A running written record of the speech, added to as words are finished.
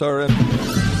Sorry.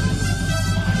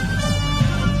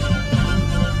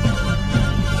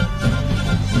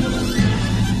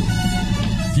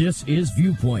 This is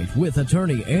Viewpoint with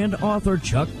attorney and author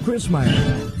Chuck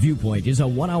Crismier. Viewpoint is a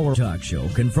one-hour talk show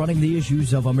confronting the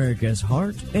issues of America's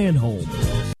heart and home.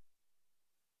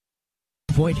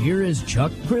 Viewpoint, here is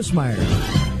Chuck Crismier.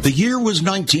 The year was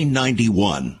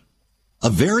 1991. A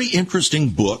very interesting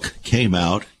book came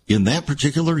out in that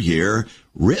particular year,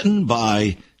 written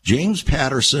by James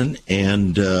Patterson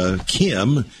and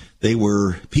Kim. They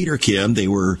were Peter Kim. They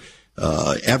were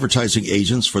advertising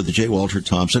agents for the J. Walter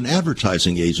Thompson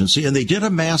Advertising Agency, and they did a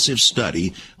massive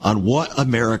study on what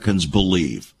Americans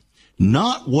believe.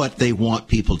 Not what they want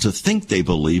people to think they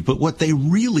believe, but what they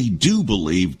really do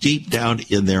believe deep down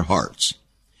in their hearts.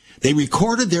 They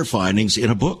recorded their findings in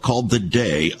a book called The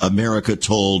Day America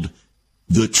Told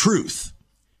the Truth.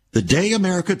 The Day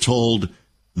America Told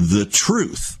the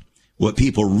Truth, what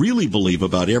people really believe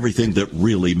about everything that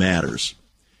really matters.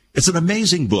 It's an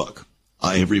amazing book.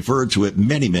 I have referred to it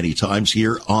many, many times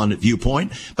here on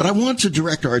Viewpoint, but I want to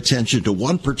direct our attention to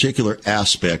one particular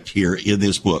aspect here in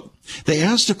this book. They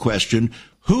asked the question,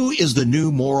 who is the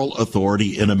new moral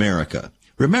authority in America?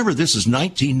 Remember, this is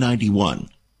 1991.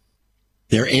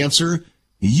 Their answer,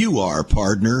 you are,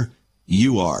 partner,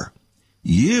 you are.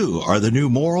 You are the new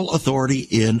moral authority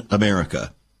in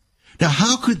America. Now,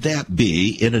 how could that be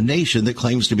in a nation that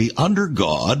claims to be under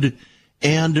God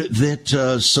and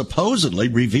that supposedly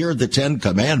revered the Ten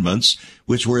Commandments,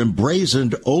 which were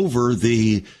emblazoned over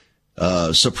the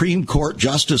Supreme Court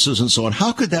justices and so on?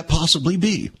 How could that possibly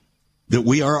be that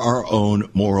we are our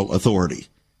own moral authority?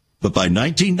 But by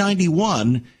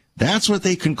 1991, that's what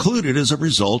they concluded as a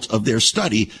result of their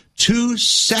study, two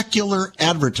secular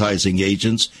advertising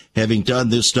agents having done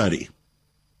this study.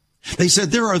 They said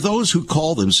there are those who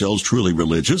call themselves truly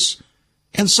religious,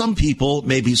 and some people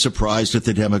may be surprised at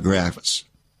the demographics.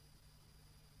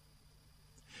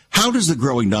 How does the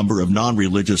growing number of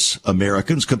non-religious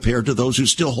Americans compare to those who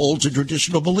still hold to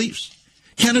traditional beliefs?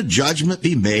 Can a judgment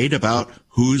be made about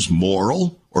who's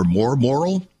moral or more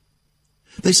moral?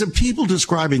 They said people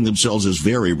describing themselves as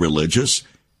very religious,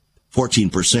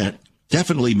 14%,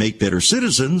 definitely make better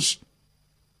citizens.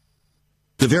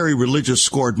 The very religious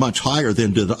scored much higher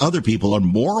than did other people on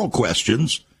moral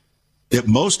questions that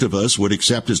most of us would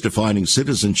accept as defining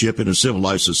citizenship in a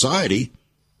civilized society.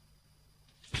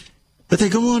 But they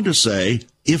go on to say,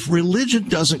 if religion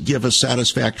doesn't give us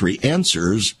satisfactory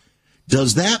answers,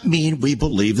 does that mean we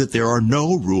believe that there are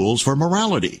no rules for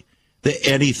morality, that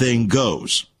anything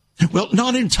goes? Well,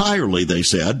 not entirely, they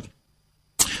said.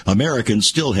 Americans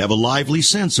still have a lively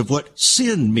sense of what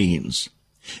sin means.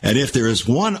 And if there is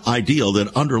one ideal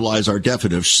that underlies our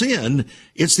definition of sin,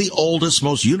 it's the oldest,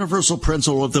 most universal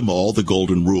principle of them all, the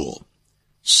Golden Rule.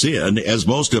 Sin, as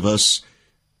most of us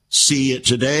see it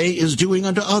today, is doing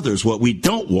unto others what we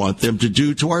don't want them to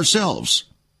do to ourselves.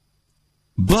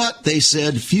 But, they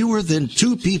said, fewer than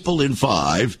 2 people in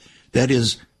 5, that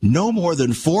is, no more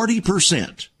than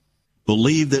 40%,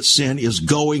 believe that sin is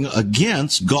going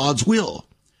against God's will,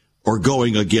 or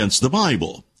going against the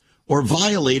Bible, or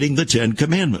violating the Ten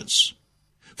Commandments.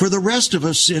 For the rest of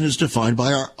us, sin is defined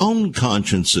by our own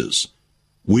consciences.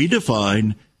 We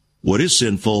define what is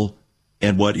sinful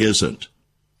and what isn't.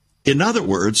 In other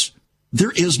words,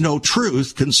 there is no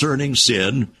truth concerning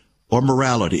sin or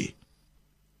morality.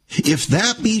 If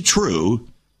that be true,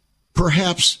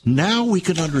 perhaps now we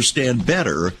can understand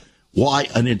better why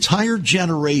an entire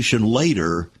generation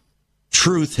later,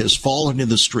 truth has fallen in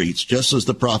the streets, just as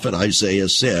the prophet Isaiah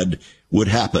said would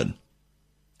happen.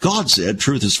 God said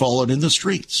truth has fallen in the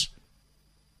streets.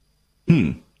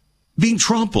 Being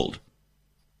trampled.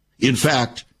 In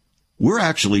fact, we're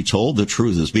actually told the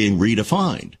truth is being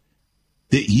redefined.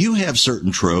 That you have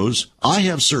certain truths, I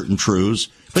have certain truths,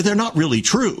 but they're not really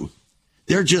true.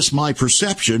 They're just my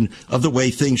perception of the way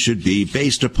things should be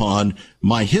based upon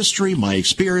my history, my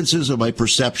experiences, and my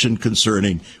perception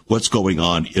concerning what's going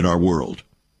on in our world.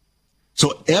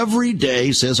 So every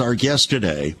day, says our guest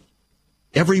today,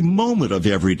 every moment of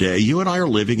every day, you and I are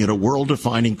living in a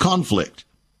world-defining conflict.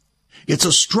 It's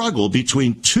a struggle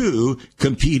between two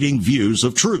competing views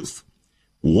of truth.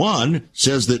 One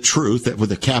says that truth, that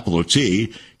with a capital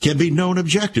T, can be known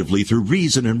objectively through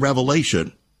reason and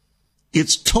revelation.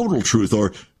 It's total truth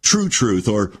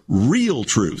or real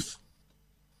truth.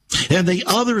 And the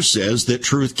other says that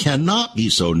truth cannot be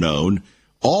so known.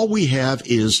 All we have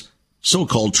is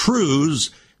so-called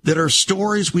truths that are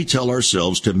stories we tell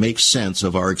ourselves to make sense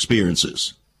of our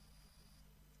experiences.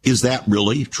 Is that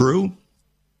really true?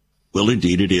 Well,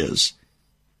 indeed it is.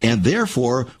 And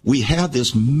therefore, we have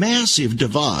this massive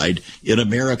divide in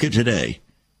America today.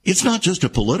 It's not just a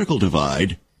political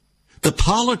divide. The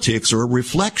politics are a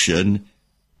reflection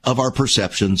of our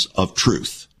perceptions of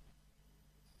truth.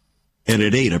 And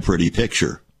it ain't a pretty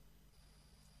picture.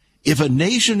 If a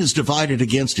nation is divided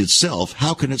against itself,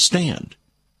 how can it stand?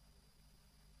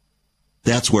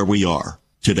 That's where we are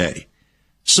today.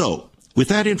 So, with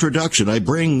that introduction, I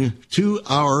bring to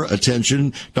our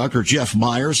attention Dr. Jeff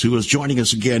Myers, who is joining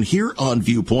us again here on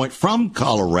Viewpoint from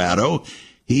Colorado.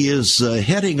 He is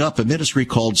heading up a ministry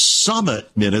called Summit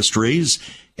Ministries,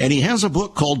 and he has a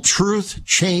book called Truth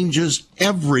Changes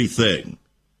Everything: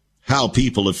 How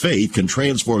People of Faith Can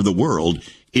Transform the World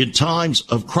in Times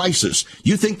of Crisis.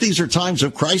 You think these are times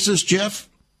of crisis, Jeff?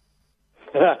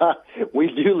 We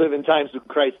do live in times of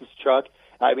crisis, Chuck.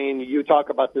 I mean, you talk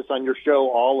about this on your show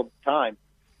all of the time.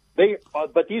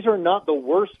 But these are not the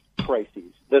worst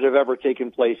crises that have ever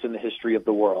taken place in the history of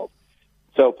the world.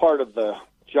 So part of the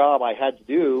job I had to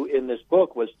do in this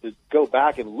book was to go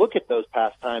back and look at those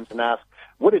past times and ask,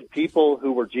 what did people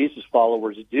who were Jesus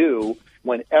followers do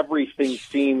when everything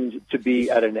seemed to be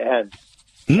at an end?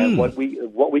 And what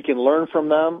we can learn from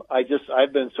them,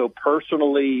 I've been so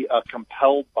personally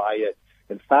compelled by it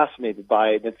and fascinated by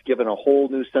it. And it's given a whole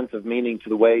new sense of meaning to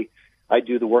the way I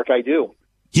do the work I do.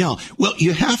 Yeah, well,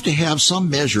 you have to have some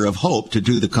measure of hope to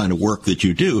do the kind of work that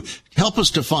you do. Help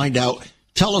us to find out.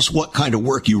 Tell us what kind of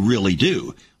work you really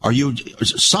do. Are you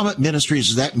Summit Ministries?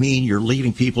 Does that mean you're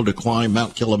leading people to climb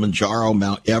Mount Kilimanjaro,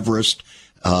 Mount Everest,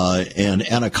 and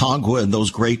Aconcagua and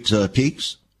those great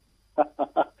peaks?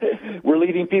 We're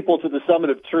leading people to the summit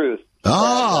of truth.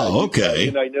 Oh, okay.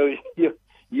 And I know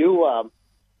you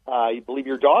believe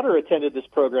your daughter attended this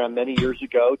program many years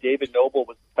ago. David Noble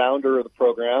was the founder of the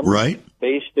program. Right.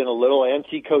 Based in a little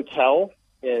antique hotel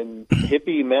in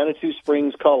hippie Manitou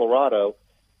Springs, Colorado.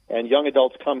 And young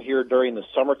adults come here during the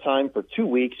summertime for 2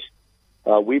 weeks.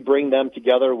 We bring them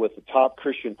together with the top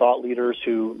Christian thought leaders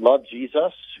who love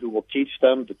Jesus, who will teach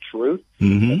them the truth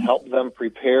and help them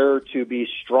prepare to be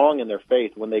strong in their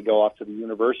faith when they go off to the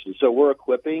university. So we're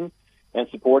equipping and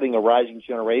supporting a rising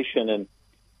generation, and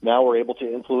now we're able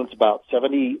to influence about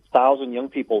 70,000 young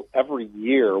people every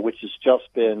year, which has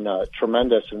just been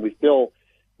tremendous. And we feel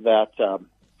that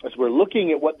as we're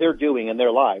looking at what they're doing in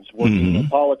their lives, working in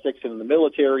politics and in the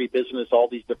military, business, all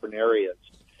these different areas,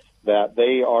 that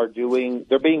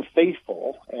they're being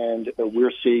faithful, and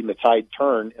we're seeing the tide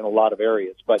turn in a lot of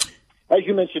areas. But as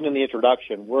you mentioned in the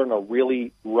introduction, we're in a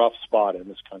really rough spot in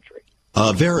this country.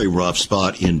 A very rough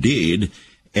spot indeed.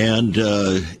 And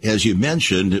as you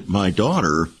mentioned, my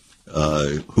daughter,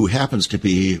 who happens to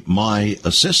be my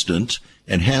assistant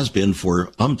and has been for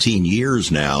umpteen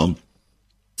years now,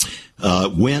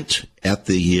 went at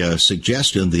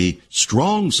the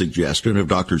strong suggestion of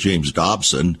Dr. James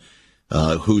Dobson,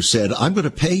 who said, I'm going to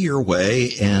pay your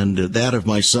way and that of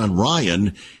my son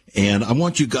Ryan, and I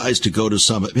want you guys to go to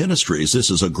Summit Ministries. This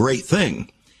is a great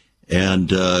thing.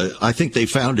 And I think they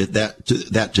found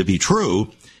that to be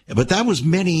true. But that was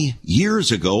many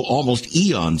years ago, almost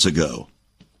eons ago.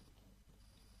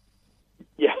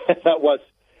 Yeah, that was.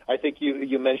 I think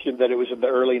you mentioned that it was in the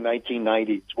early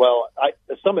 1990s. Well,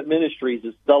 Summit Ministries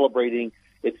is celebrating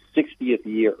its 60th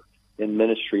year in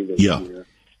ministry this year.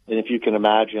 And if you can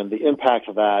imagine the impact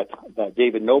of that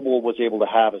David Noble was able to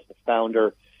have as the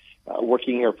founder,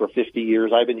 working here for 50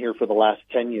 years. I've been here for the last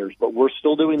 10 years, but we're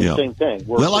still doing the same thing.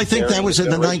 Well, I think that was in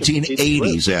the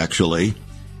 1980s, actually.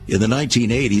 In the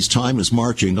 1980s, time is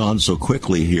marching on so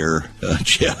quickly here,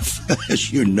 Jeff,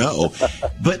 as you know.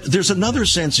 But there's another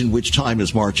sense in which time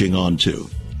is marching on, too.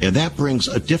 And that brings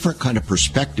a different kind of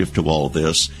perspective to all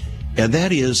this. And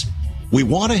that is, we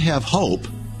want to have hope.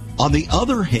 On the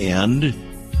other hand,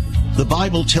 the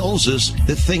Bible tells us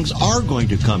that things are going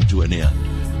to come to an end.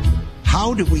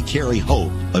 How do we carry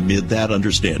hope amid that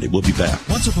understanding? We'll be back.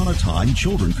 Once upon a time,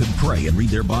 children could pray and read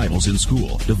their Bibles in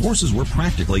school. Divorces were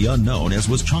practically unknown, as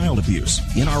was child abuse.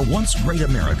 In our once great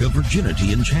America,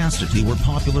 virginity and chastity were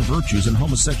popular virtues and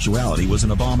homosexuality was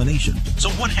an abomination. So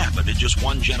what happened in just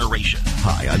one generation?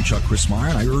 Hi, I'm Chuck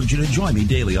Christmeyer, and I urge you to join me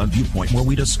daily on Viewpoint, where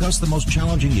we discuss the most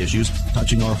challenging issues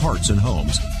touching our hearts and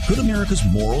homes. Could America's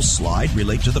moral slide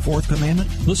relate to the Fourth Commandment?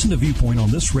 Listen to Viewpoint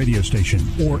on this radio station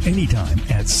or anytime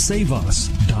at saveus.org.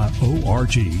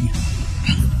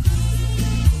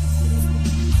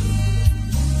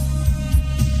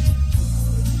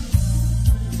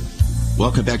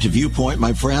 Welcome back to Viewpoint,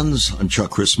 my friends. I'm Chuck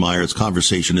Christmeyer. This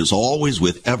conversation is always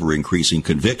with ever-increasing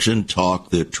conviction, talk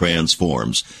that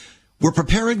transforms. We're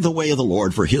preparing the way of the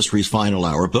Lord for history's final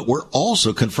hour, but we're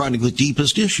also confronting the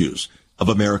deepest issues of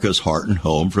America's heart and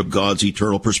home from God's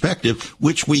eternal perspective,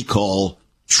 which we call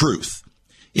truth.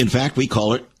 In fact, we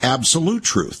call it absolute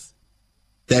truth.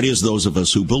 That is, those of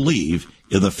us who believe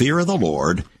in the fear of the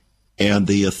Lord and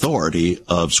the authority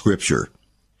of Scripture.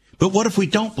 But what if we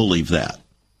don't believe that?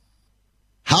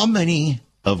 How many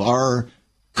of our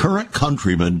current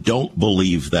countrymen don't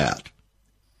believe that?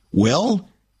 Well,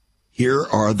 here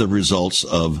are the results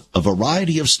of a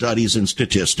variety of studies and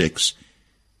statistics.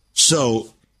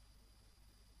 So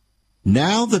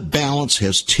now the balance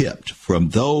has tipped from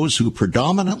those who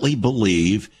predominantly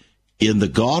believe in the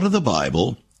God of the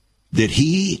Bible, that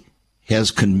he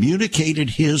has communicated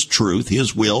his truth,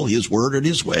 his will, his word, and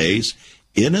his ways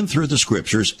in and through the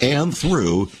Scriptures and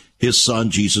through his Son,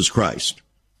 Jesus Christ.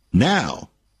 Now,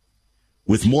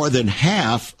 with more than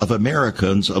half of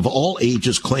Americans of all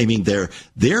ages claiming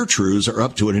their truths are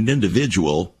up to an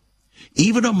individual,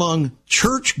 even among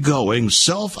church-going,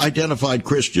 self-identified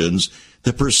Christians,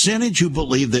 the percentage who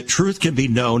believe that truth can be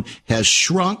known has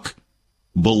shrunk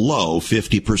below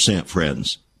 50%,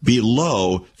 friends.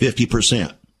 Below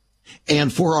 50%.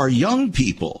 And for our young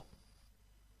people,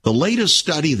 the latest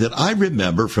study that I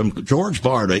remember from George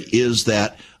Barna is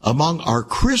that among our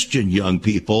Christian young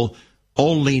people,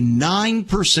 only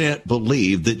 9%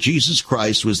 believed that Jesus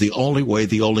Christ was the only way,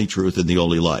 the only truth, and the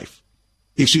only life.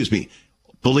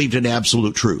 Believed in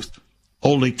absolute truth.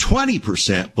 Only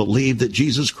 20% believed that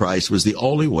Jesus Christ was the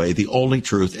only way, the only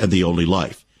truth, and the only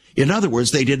life. In other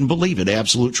words, they didn't believe in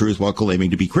absolute truth while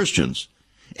claiming to be Christians.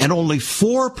 And only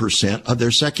 4% of their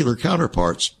secular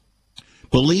counterparts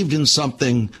believed in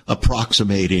something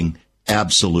approximating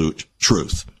absolute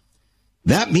truth.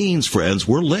 That means, friends,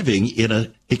 we're living in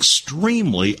an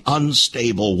extremely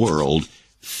unstable world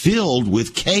filled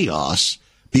with chaos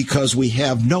because we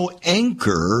have no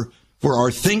anchor for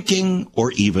our thinking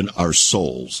or even our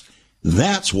souls.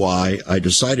 That's why I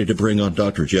decided to bring on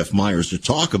Dr. Jeff Myers to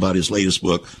talk about his latest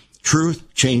book,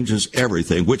 Truth Changes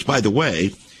Everything, which, by the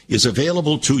way, is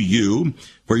available to you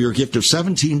for your gift of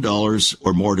 $17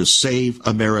 or more to Save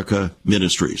America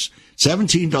Ministries.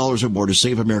 $17 or more to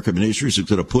Save America Ministries is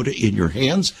going to put it in your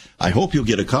hands. I hope you'll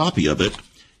get a copy of it.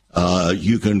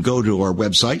 You can go to our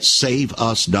website,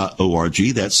 saveus.org.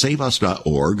 That's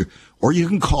saveus.org. Or you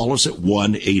can call us at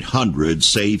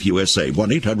 1-800-SAVE-USA,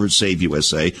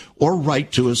 1-800-SAVE-USA, or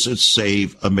write to us at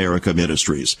Save America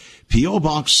Ministries. P.O.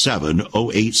 Box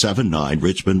 70879,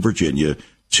 Richmond, Virginia,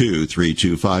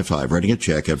 23255. Writing a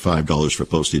check at $5 for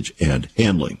postage and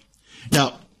handling.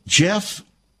 Now, Jeff,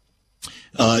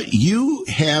 you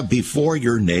have before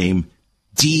your name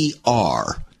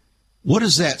DR. What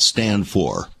does that stand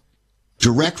for?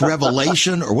 Direct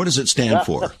revelation, or what does it stand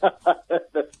for?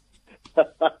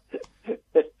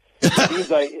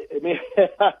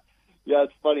 Yeah,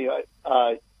 it's funny.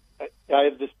 I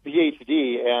have this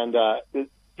PhD, and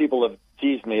people have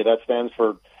teased me. That stands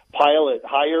for pilot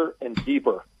higher and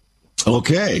deeper.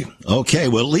 Okay.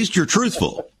 Well, at least you're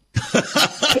truthful.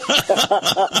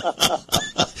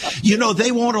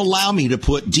 They won't allow me to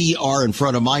put DR in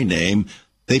front of my name.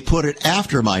 They put it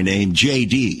after my name,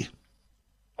 JD.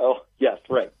 Oh, yes,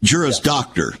 right. Juris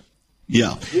Doctor.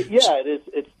 Yeah. Yeah, it is.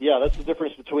 That's the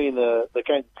difference between the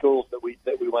kinds of schools that we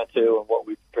went to and what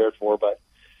we prepared for. But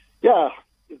yeah,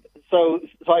 so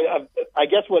I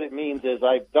guess what it means is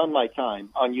I've done my time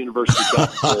on university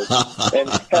campuses and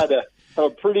had a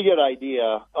pretty good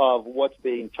idea of what's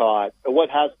being taught, or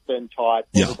what has been taught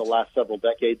over the last several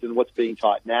decades, and what's being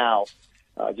taught now.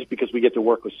 Just because we get to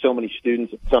work with so many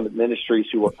students at Summit Ministries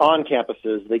who are on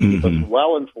campuses, they keep us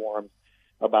well informed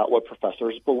about what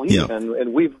professors believe. Yeah.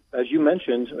 And we've, as you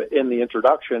mentioned in the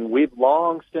introduction, we've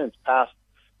long since passed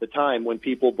the time when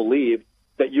people believed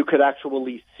that you could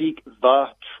actually seek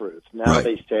the truth. Now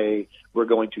they say we're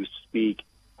going to speak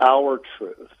our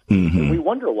truth. And we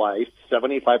wonder why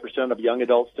 75% of young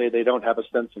adults say they don't have a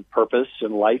sense of purpose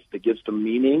in life that gives them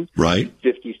meaning. Right.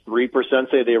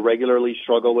 53% say they regularly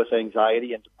struggle with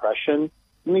anxiety and depression.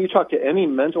 When you talk to any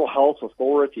mental health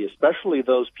authority, especially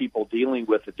those people dealing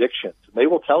with addictions, they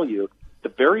will tell you the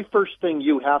very first thing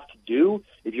you have to do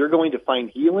if you're going to find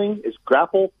healing is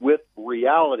grapple with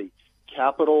reality,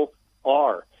 capital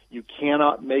R. You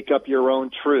cannot make up your own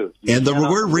truth. And the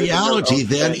word reality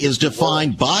then is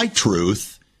defined by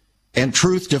truth, and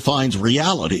truth defines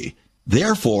reality.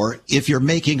 Therefore, if you're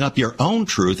making up your own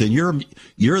truth and you're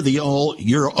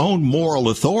your own moral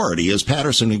authority, as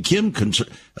Patterson and Kim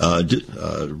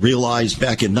realized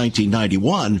back in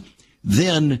 1991,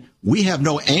 then we have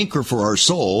no anchor for our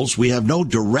souls. We have no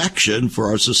direction for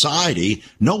our society.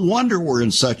 No wonder we're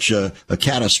in such a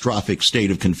catastrophic state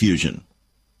of confusion.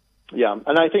 Yeah,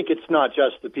 and I think it's not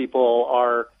just that people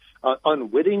are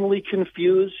unwittingly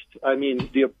confused. I mean,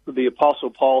 the Apostle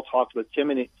Paul talked with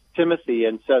Timothy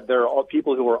and said there are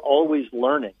people who are always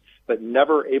learning. but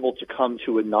never able to come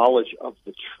to a knowledge of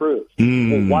the truth.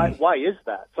 Well, why is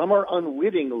that? Some are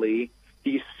unwittingly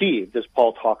deceived, as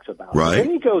Paul talks about. Right. Then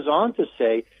he goes on to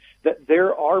say that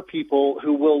there are people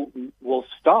who will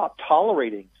stop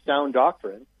tolerating sound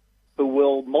doctrine, who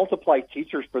will multiply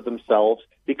teachers for themselves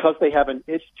because they have an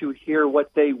itch to hear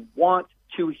what they want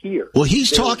to hear. Well,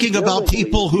 he's talking about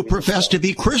people who profess to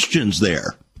be Christians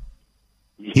there.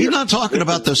 He's not talking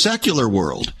about the secular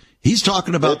world. He's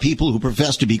talking about people who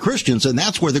profess to be Christians, and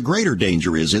that's where the greater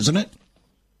danger is, isn't it?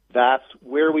 That's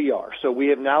where we are. So we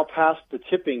have now passed the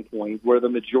tipping point where the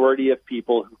majority of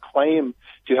people who claim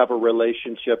to have a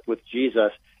relationship with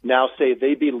Jesus now say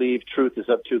they believe truth is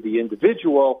up to the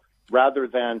individual rather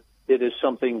than it is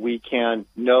something we can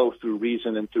know through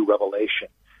reason and through revelation.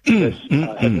 This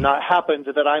has not happened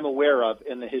that I'm aware of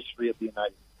in the history of the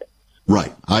United States.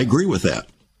 Right. I agree with that.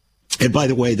 And by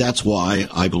the way, that's why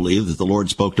I believe that the Lord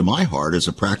spoke to my heart as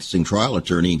a practicing trial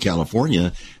attorney in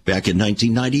California back in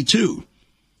 1992.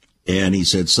 And he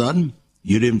said, son,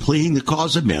 you've been pleading the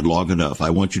cause of men long enough. I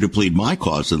want you to plead my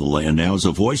cause in the land now as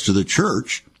a voice to the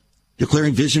church,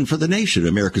 declaring vision for the nation,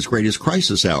 America's greatest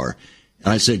crisis hour. And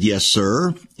I said, yes,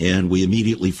 sir. And we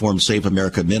immediately formed Save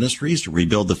America Ministries to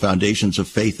rebuild the foundations of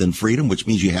faith and freedom, which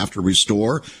means you have to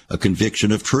restore a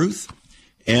conviction of truth.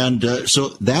 And so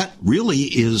that really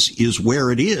is where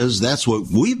it is. That's what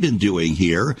we've been doing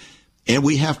here. And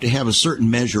we have to have a certain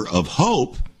measure of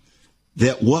hope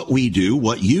that what we do,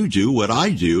 what you do, what I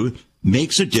do,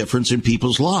 makes a difference in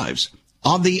people's lives.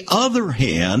 On the other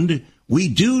hand, we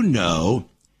do know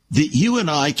that you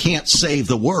and I can't save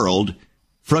the world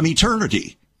from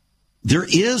eternity. There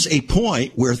is a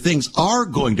point where things are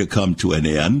going to come to an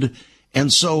end.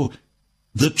 And so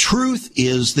the truth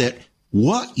is that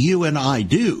what you and I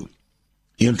do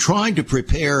in trying to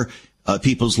prepare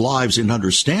people's lives in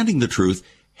understanding the truth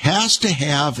has to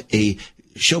have a,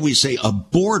 shall we say, a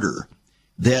border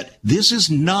that this is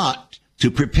not to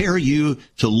prepare you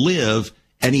to live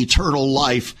an eternal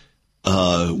life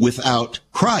without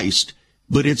Christ,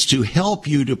 but it's to help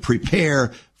you to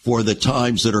prepare for the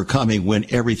times that are coming when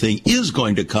everything is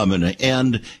going to come in an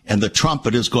end and the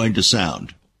trumpet is going to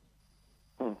sound.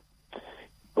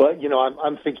 Well, you know,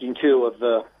 I'm thinking, too, of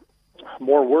the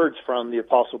more words from the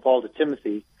Apostle Paul to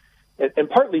Timothy, and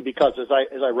partly because as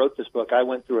I wrote this book, I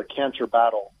went through a cancer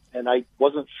battle, and I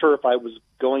wasn't sure if I was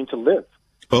going to live.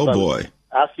 Oh, so boy. I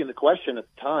was asking the question at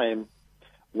the time,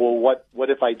 well, what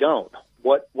if I don't?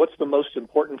 What's the most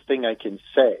important thing I can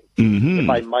say if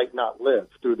I might not live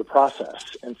through the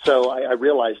process? And so I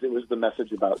realized it was the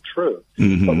message about truth.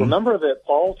 But remember that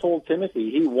Paul told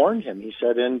Timothy, he warned him, he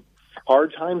said, and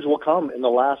hard times will come in the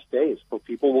last days, for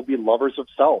people will be lovers of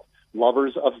self,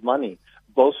 lovers of money,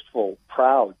 boastful,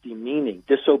 proud, demeaning,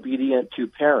 disobedient to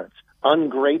parents,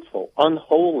 ungrateful,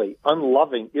 unholy,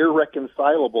 unloving,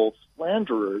 irreconcilable,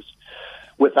 slanderers,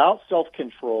 without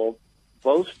self-control,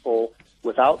 boastful,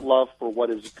 without love for what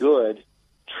is good,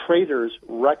 traitors,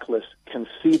 reckless,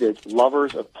 conceited,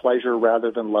 lovers of pleasure rather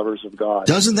than lovers of God.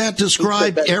 Doesn't that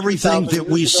describe everything that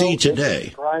we see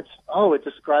today? It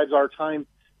describes our time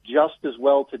just as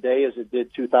well today as it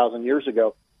did 2,000 years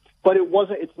ago. But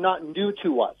it's not new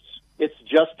to us. It's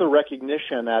just the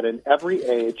recognition that in every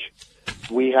age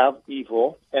we have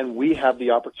evil and we have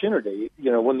the opportunity.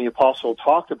 You know, when the apostle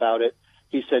talked about it,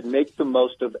 he said, make the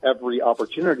most of every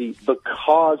opportunity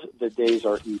because the days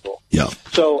are evil. Yeah.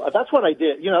 So that's what I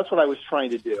did. You know, that's what I was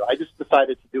trying to do. I just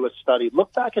decided to do a study,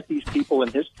 look back at these people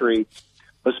in history,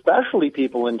 especially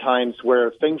people in times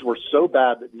where things were so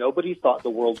bad that nobody thought the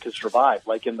world could survive,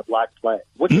 like in the Black Plague.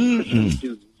 What did Christians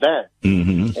do then?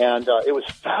 And it was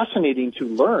fascinating to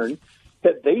learn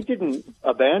that they didn't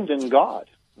abandon God.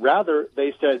 Rather,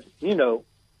 they said, you know,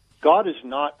 God is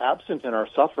not absent in our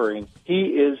suffering. He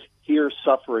is here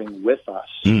suffering with us.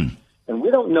 And we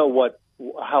don't know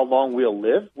how long we'll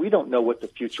live. We don't know what the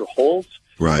future holds.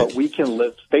 Right. But we can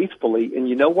live faithfully. And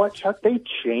you know what, Chuck? They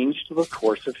changed the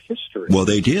course of history. Well,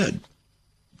 they did.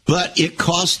 But it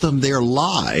cost them their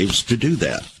lives to do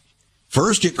that.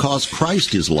 First, it cost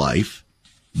Christ his life.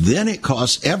 Then it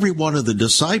cost every one of the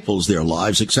disciples their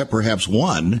lives, except perhaps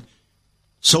one.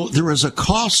 So there is a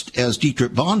cost, as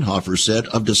Dietrich Bonhoeffer said,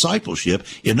 of discipleship.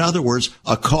 In other words,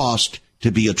 a cost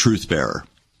to be a truth bearer.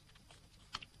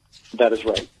 That is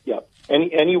right. Yeah.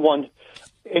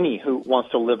 Any who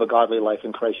wants to live a godly life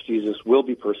in Christ Jesus will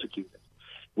be persecuted.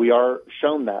 We are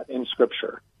shown that in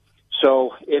Scripture.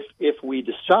 So if we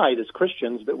decide as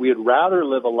Christians that we would rather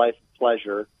live a life of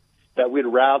pleasure, that we'd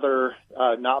rather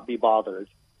not be bothered,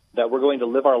 that we're going to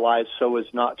live our lives so as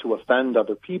not to offend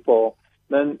other people,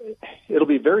 then it'll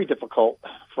be very difficult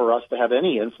for us to have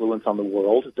any influence on the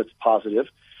world that's positive.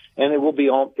 and it will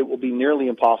be nearly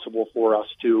impossible for us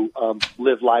to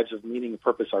live lives of meaning and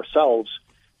purpose ourselves,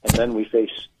 and then we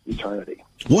face eternity.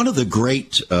 One of the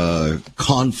great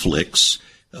conflicts,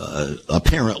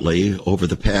 apparently, over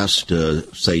the past,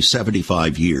 say,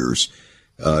 75 years,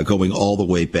 going all the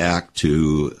way back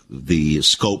to the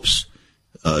Scopes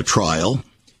trial,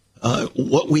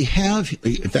 what we have,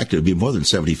 in fact, it would be more than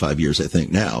 75 years, I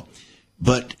think, now,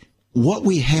 but what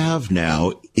we have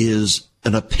now is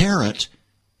an apparent,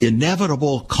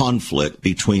 inevitable conflict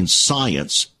between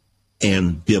science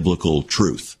and biblical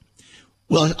truth.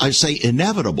 Well, I say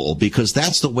inevitable because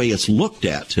that's the way it's looked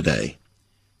at today.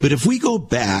 But if we go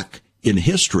back in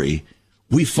history,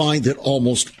 we find that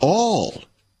almost all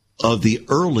of the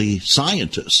early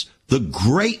scientists, the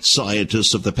great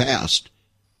scientists of the past,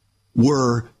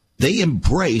 they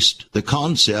embraced the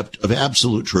concept of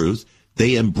absolute truth.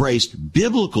 They embraced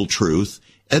biblical truth,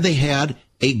 and they had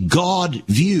a God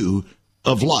view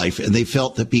of life. And they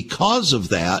felt that because of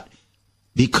that,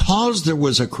 because there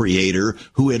was a creator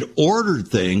who had ordered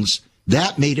things,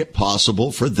 that made it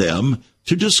possible for them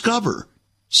to discover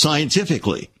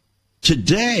scientifically.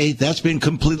 Today, that's been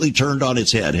completely turned on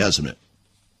its head, hasn't it?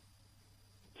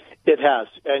 It has,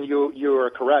 and you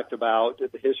are correct about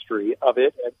the history of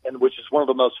it, and which is one of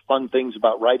the most fun things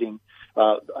about writing.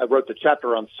 I wrote the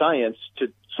chapter on science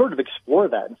to sort of explore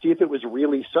that and see if it was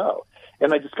really so.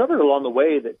 And I discovered along the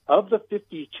way that of the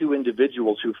 52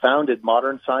 individuals who founded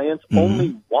modern science,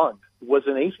 only one was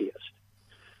an atheist.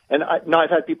 And now I've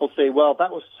had people say, well,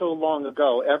 that was so long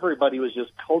ago, everybody was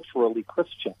just culturally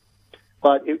Christian.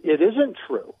 But it isn't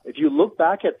true. If you look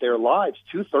back at their lives,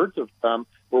 2/3 of them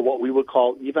were what we would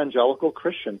call evangelical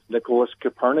Christians. Nicholas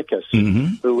Copernicus,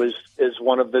 who is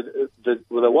one of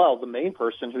the main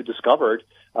person who discovered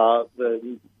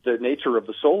the nature of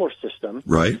the solar system.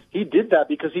 Right. He did that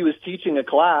because he was teaching a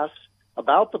class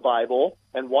about the Bible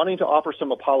and wanting to offer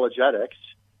some apologetics.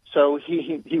 So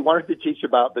he wanted to teach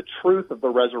about the truth of the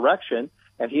resurrection,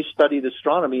 and he studied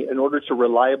astronomy in order to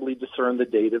reliably discern the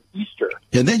date of Easter.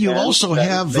 And then you also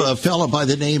have a fellow by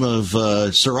the name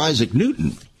of Sir Isaac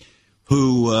Newton,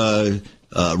 who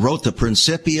wrote the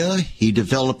Principia. He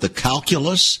developed the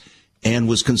calculus and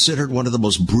was considered one of the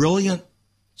most brilliant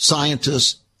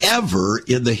scientists ever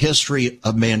in the history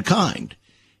of mankind.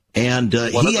 And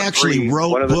he actually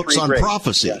wrote books on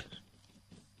prophecy. Yes.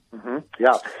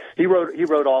 Yeah, he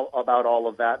wrote all about all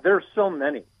of that. There's so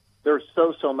many. There's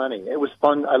so many. It was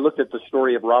fun. I looked at the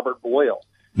story of Robert Boyle.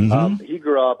 He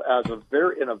grew up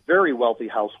in a very wealthy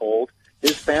household.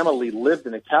 His family lived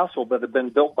in a castle that had been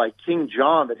built by King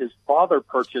John that his father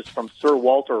purchased from Sir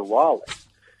Walter Raleigh.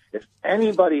 If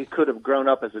anybody could have grown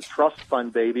up as a trust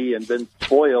fund baby and been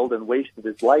spoiled and wasted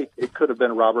his life, it could have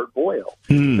been Robert Boyle.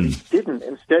 But he didn't.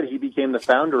 Instead, he became the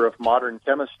founder of modern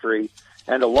chemistry,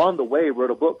 and along the way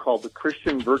wrote a book called The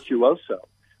Christian Virtuoso,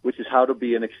 which is how to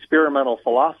be an experimental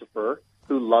philosopher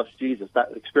who loves Jesus.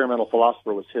 That experimental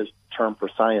philosopher was his term for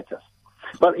scientist.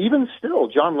 But even still,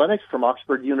 John Lennox from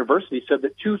Oxford University said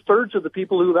that 2/3 of the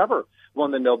people who've ever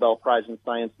won the Nobel Prize in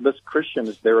Science list Christian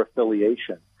as their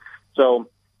affiliation. So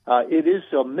it is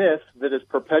a myth that is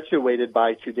perpetuated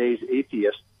by today's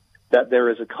atheists that there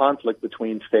is a conflict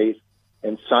between faith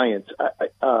and science.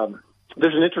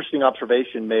 There's an interesting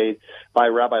observation made by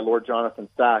Rabbi Lord Jonathan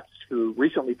Sacks, who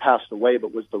recently passed away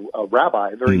but was a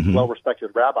rabbi, a very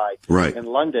well-respected rabbi in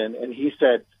London, and he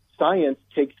said, science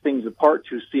takes things apart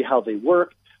to see how they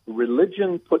work.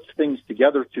 Religion puts things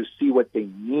together to see what they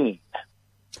mean.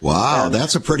 Wow, and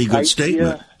that's a pretty good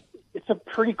statement. It's a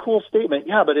pretty cool statement,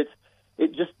 yeah, but it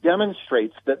just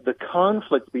demonstrates that the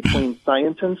conflict between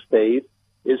science and faith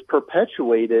is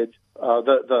perpetuated.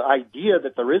 The idea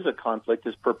that there is a conflict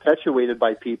is perpetuated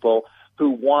by people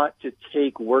who want to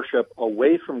take worship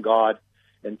away from God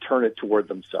and turn it toward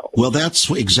themselves. Well, that's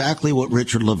exactly what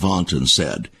Richard Levantin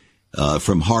said.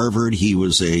 From Harvard, he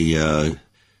was a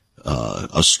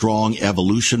strong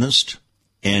evolutionist,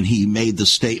 and he made the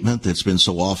statement that's been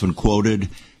so often quoted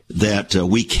that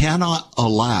we cannot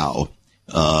allow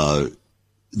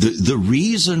the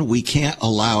reason we can't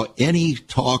allow any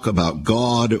talk about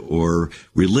God or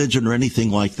religion or anything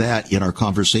like that in our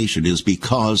conversation is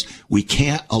because we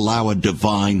can't allow a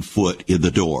divine foot in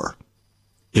the door.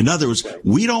 In other words,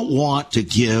 we don't want to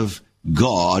give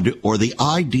God or the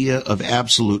idea of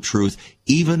absolute truth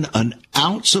even an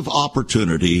ounce of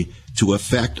opportunity to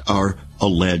affect our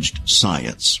alleged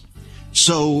science.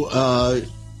 So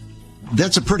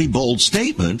that's a pretty bold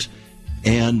statement.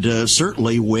 And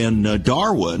certainly when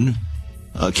Darwin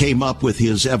came up with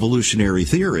his evolutionary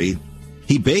theory,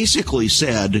 he basically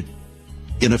said,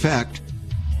 in effect,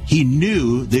 he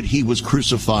knew that he was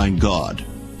crucifying God.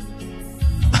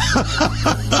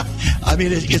 I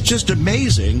mean, it's just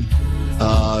amazing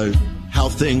how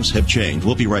things have changed.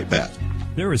 We'll be right back.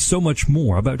 There is so much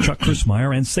more about Chuck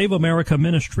Crismier and Save America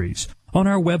Ministries on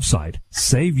our website,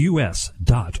 saveus.org.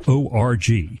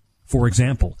 For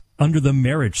example, under the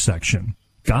marriage section,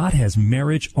 God has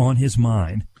marriage on his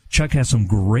mind. Chuck has some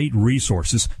great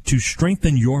resources to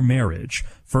strengthen your marriage.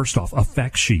 First off, a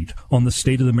fact sheet on the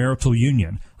state of the marital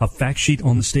union, a fact sheet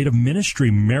on the state of ministry,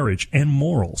 marriage, and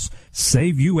morals.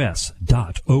 SaveUS.org.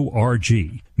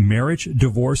 Marriage,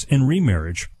 divorce, and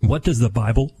remarriage. What does the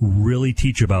Bible really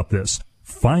teach about this?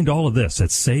 Find all of this at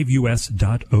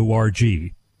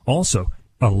SaveUS.org. Also,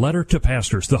 a letter to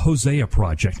pastors, the Hosea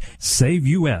Project,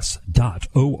 SaveUS.org,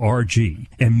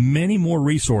 and many more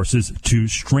resources to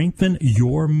strengthen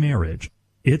your marriage.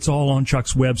 It's all on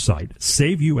Chuck's website,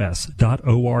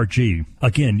 SaveUS.org.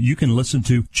 Again, you can listen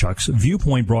to Chuck's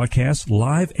Viewpoint broadcast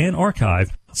live and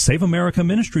archived. Save America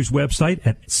Ministries website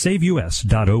at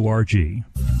SaveUS.org.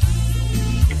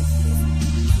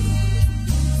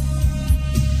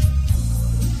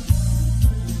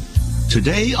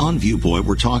 Today on Viewpoint,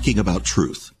 we're talking about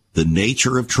truth, the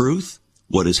nature of truth,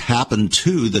 what has happened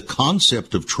to the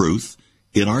concept of truth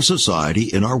in our society,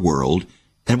 in our world,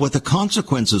 and what the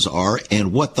consequences are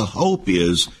and what the hope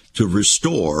is to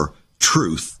restore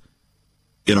truth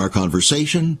in our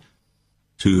conversation,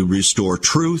 to restore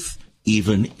truth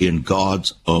even in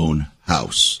God's own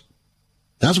house.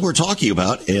 That's what we're talking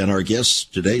about, and our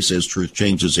guest today says truth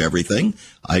changes everything.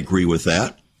 I agree with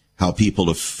that. How people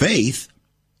of faith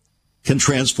can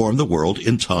transform the world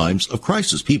in times of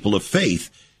crisis. People of faith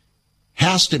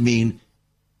has to mean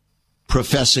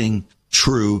professing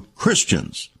true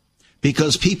Christians,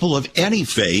 because people of any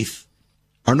faith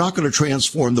are not going to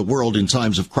transform the world in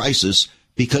times of crisis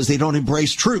because they don't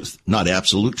embrace truth, not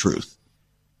absolute truth.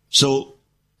 So,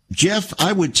 Jeff,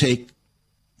 I would take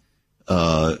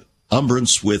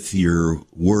umbrance with your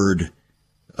word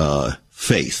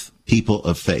faith, people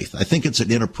of faith. I think it's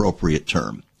an inappropriate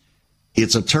term.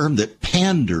 It's a term that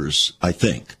panders, I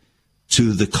think,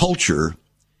 to the culture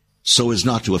so as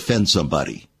not to offend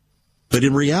somebody. But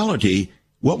in reality,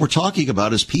 what we're talking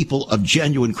about is people of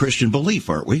genuine Christian belief,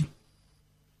 aren't we?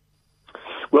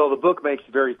 Well, the book makes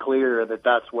very clear that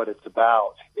that's what it's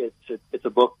about. It's a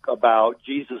book about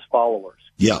Jesus followers.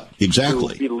 Yeah,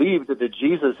 exactly. Who believe that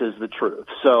Jesus is the truth.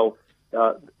 So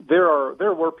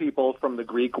there were people from the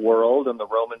Greek world and the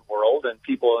Roman world and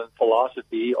people in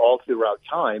philosophy all throughout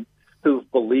time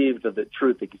who've believed that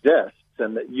truth exists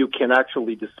and that you can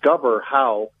actually discover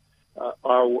how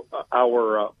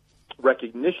our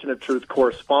recognition of truth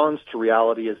corresponds to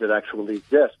reality as it actually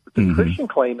exists. But the Christian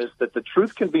claim is that the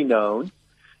truth can be known,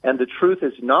 and the truth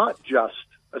is not just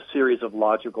a series of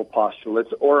logical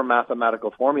postulates or a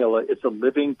mathematical formula. It's a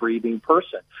living, breathing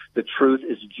person. The truth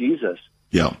is Jesus.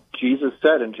 Yeah. Jesus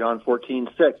said in John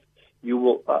 14:6, "You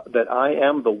will that I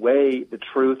am the way, the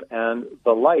truth, and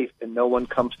the life, and no one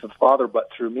comes to the Father but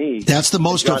through me." That's the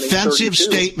most offensive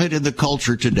statement in the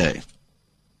culture today,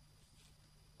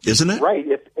 isn't it? Right.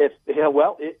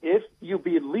 If you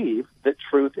believe that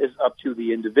truth is up to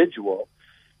the individual,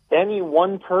 any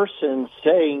one person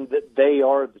saying that they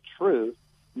are the truth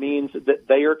means that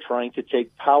they are trying to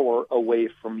take power away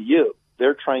from you.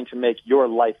 They're trying to make your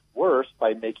life worse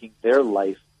by making their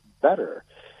life better.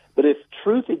 But if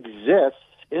truth exists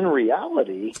in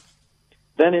reality,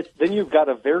 then you've got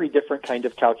a very different kind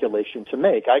of calculation to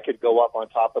make. I could go up on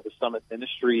top of the Summit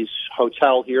Ministries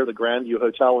hotel here, the Grandview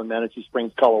Hotel in Manitou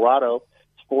Springs, Colorado.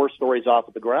 It's 4 stories off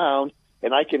of the ground,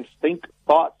 and I can think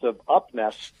thoughts of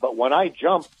upness, but when I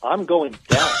jump, I'm going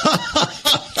down.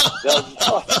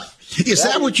 Is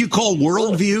that what you call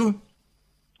worldview?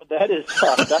 That is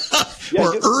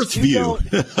or Earth view.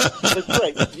 That's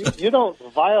right. You don't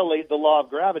violate the law of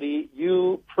gravity;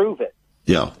 you prove it.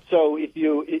 Yeah. So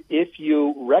if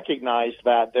you recognize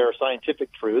that there are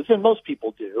scientific truths, and most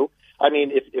people do. I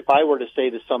mean, if I were to say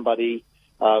to somebody,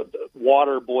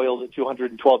 water boils at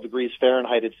 212 degrees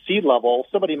Fahrenheit at sea level,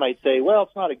 somebody might say, well,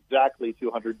 it's not exactly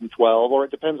 212, or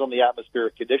it depends on the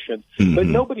atmospheric conditions. But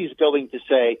nobody's going to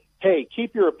say, hey,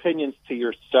 keep your opinions to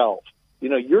yourself. You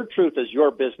know, your truth is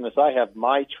your business. I have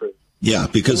my truth. Yeah,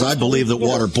 because I believe that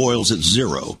water boils at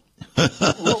 0.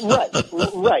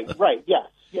 Right. Yes.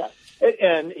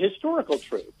 And historical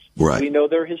truths. Right. We know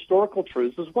there are historical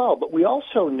truths as well, but we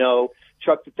also know,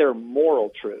 Chuck, that there are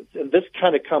moral truths. And this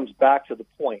kind of comes back to the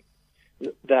point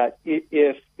that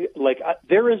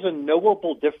there is a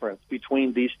knowable difference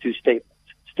between these two statements.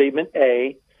 Statement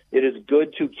A, it is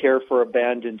good to care for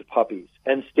abandoned puppies.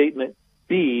 And statement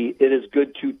B, it is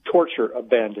good to torture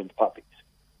abandoned puppies.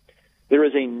 There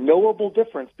is a knowable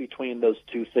difference between those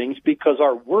two things because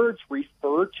our words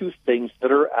refer to things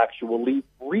that are actually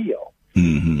real.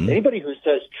 Mm-hmm. Anybody who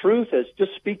says truth is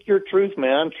just speak your truth,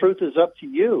 man. Truth is up to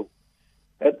you.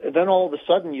 And then all of a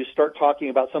sudden you start talking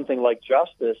about something like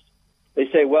justice. They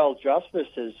say, well, justice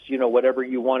is, whatever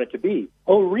you want it to be.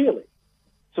 Oh, really?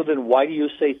 So then why do you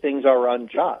say things are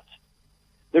unjust?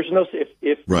 There's no,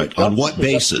 if right. On what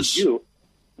basis?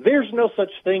 There's no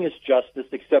such thing as justice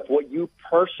except what you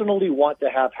personally want to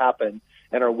have happen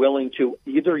and are willing to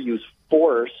either use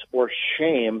force or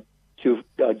shame to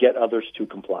get others to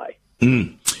comply.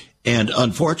 Mm. And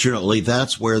unfortunately,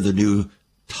 that's where the new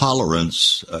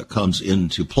tolerance comes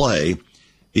into play,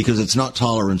 because it's not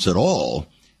tolerance at all.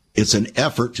 It's an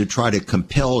effort to try to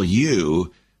compel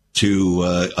you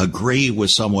to agree with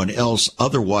someone else.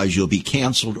 Otherwise, you'll be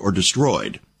canceled or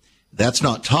destroyed. That's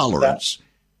not tolerance.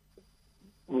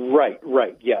 Right.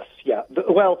 Yes. Yeah.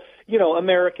 Well,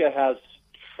 America has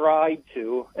tried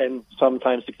to, and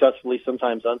sometimes successfully,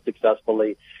 sometimes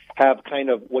unsuccessfully, have kind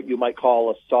of what you might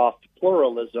call a soft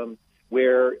pluralism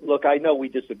where, look, I know we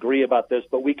disagree about this,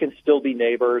 but we can still be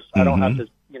neighbors. Mm-hmm. I don't have to,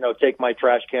 take my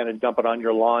trash can and dump it on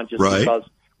your lawn just because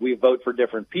we vote for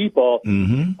different people.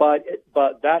 Mm-hmm.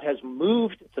 But that has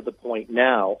moved to the point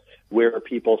now where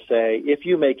people say, if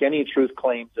you make any truth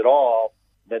claims at all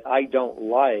that I don't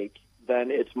like,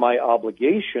 then it's my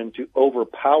obligation to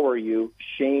overpower you,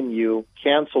 shame you,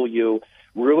 cancel you,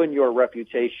 ruin your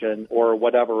reputation, or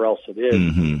whatever else it is,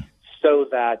 mm-hmm. so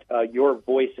that your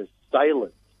voice is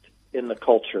silenced in the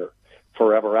culture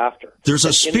forever after. There's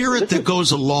a spirit that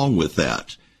goes along with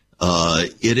that.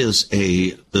 It is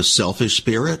the selfish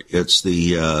spirit. It's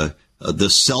the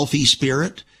selfie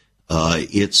spirit.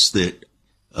 It's that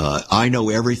I know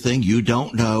everything, you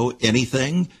don't know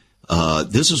anything.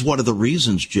 This is one of the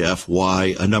reasons, Jeff,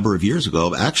 why a number of years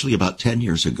ago, actually about 10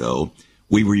 years ago,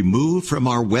 we removed from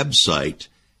our website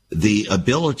the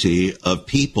ability of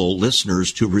people,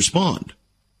 listeners, to respond.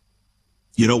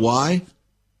 You know why?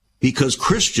 Because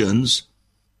Christians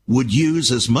would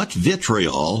use as much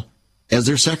vitriol as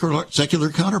their secular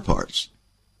counterparts.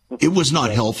 It was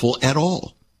not helpful at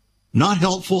all. Not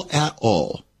helpful at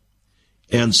all.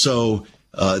 And so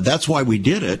that's why we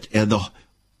did it. And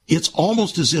it's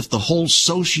almost as if the whole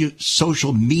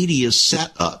social media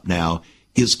setup now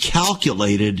is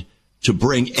calculated to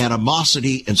bring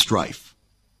animosity and strife.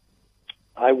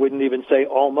 I wouldn't even say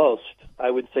almost. I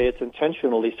would say it's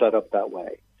intentionally set up that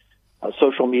way.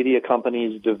 Social media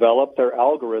companies develop their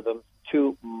algorithms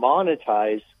to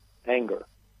monetize anger.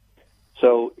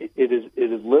 So it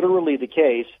is literally the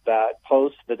case that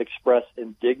posts that express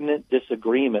indignant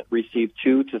disagreement receive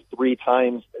 2 to 3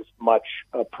 times as much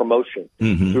promotion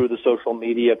mm-hmm. through the social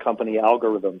media company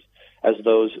algorithms as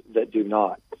those that do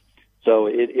not. So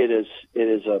it's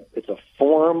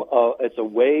a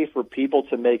way for people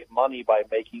to make money by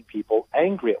making people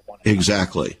angry at one another.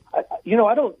 Exactly.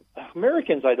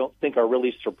 Americans, I don't think, are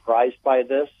really surprised by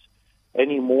this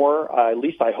anymore. At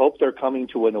least I hope they're coming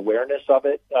to an awareness of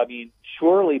it. I mean,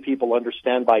 surely people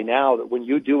understand by now that when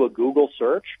you do a Google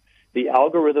search, the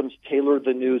algorithms tailor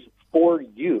the news for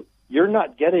you. You're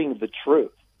not getting the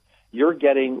truth. You're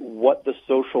getting what the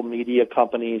social media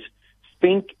companies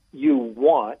think you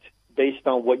want based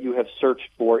on what you have searched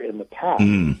for in the past.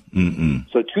 Mm-mm.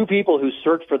 So 2 people who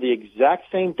search for the exact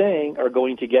same thing are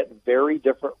going to get very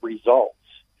different results.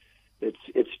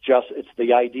 It's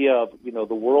the idea of,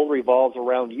 the world revolves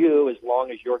around you as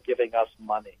long as you're giving us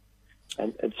money.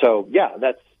 And so, yeah,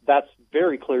 that's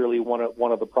very clearly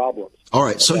one of the problems. All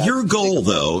right. So your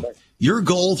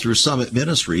goal through Summit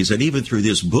Ministries and even through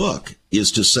this book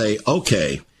is to say,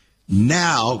 okay,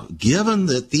 now, given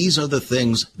that these are the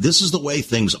things, this is the way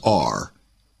things are,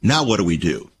 now what do we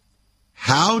do?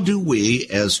 How do we,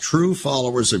 as true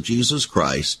followers of Jesus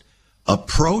Christ,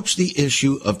 approach the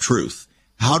issue of truth?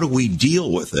 How do we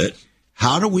deal with it?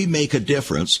 How do we make a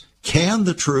difference? Can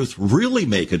the truth really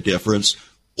make a difference?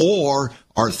 Or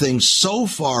are things so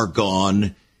far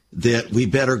gone that we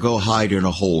better go hide in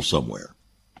a hole somewhere?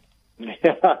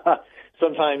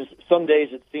 Some days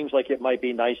it seems like it might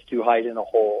be nice to hide in a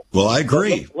hole. Well, I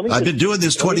agree. I've been doing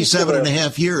this 27 and a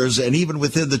half years, and even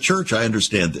within the church, I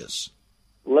understand this.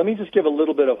 Let me just give a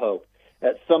little bit of hope.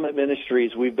 At Summit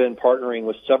Ministries, we've been partnering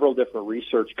with several different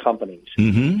research companies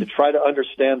mm-hmm. to try to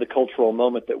understand the cultural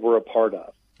moment that we're a part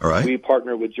of. All right. We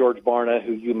partner with George Barna,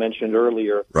 who you mentioned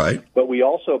earlier. Right. But we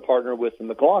also partner with the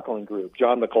McLaughlin Group.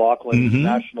 John McLaughlin's mm-hmm.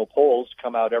 national polls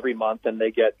come out every month, and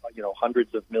they get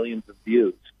hundreds of millions of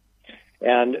views.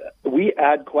 And we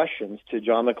add questions to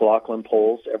John McLaughlin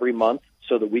polls every month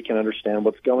so that we can understand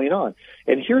what's going on.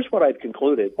 And here's what I've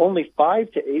concluded. Only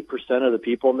 5 to 8% of the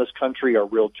people in this country are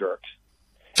real jerks.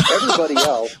 Everybody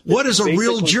else. What is a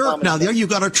real jerk? Now, there you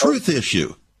got a truth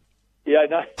issue. Yeah,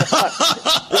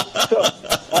 so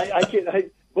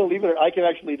believe it or not, I can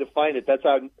actually define it. That's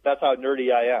how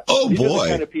nerdy I am. Oh, these boy. Are the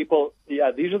kind of people,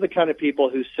 these are the kind of people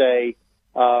who say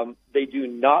they do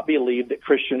not believe that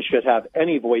Christians should have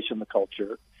any voice in the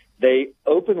culture. They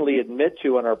openly admit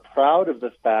to and are proud of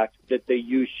the fact that they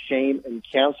use shame and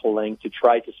canceling to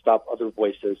try to stop other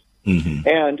voices. Mm-hmm.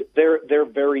 And they're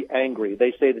very angry.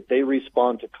 They say that they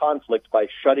respond to conflict by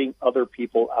shutting other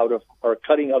people out of, or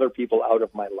cutting other people out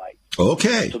of my life.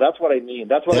 Okay. So that's what I mean.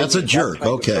 That's a jerk.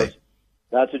 Okay.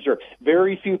 That's a jerk.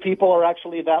 Very few people are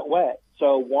actually that way.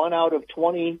 So 1 out of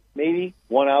 20, maybe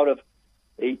 1 out of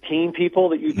 18 people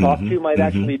that you talk to might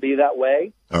actually be that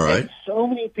way. All right. And so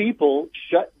many people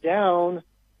shut down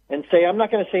and say, I'm not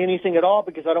going to say anything at all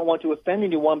because I don't want to offend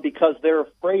anyone, because they're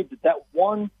afraid that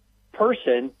one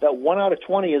person, that 1 out of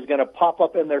 20 is going to pop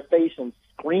up in their face and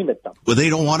scream at them. Well, they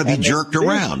don't want to be jerked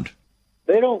around.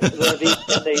 They don't,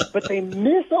 but they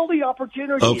miss all the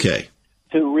opportunities. Okay.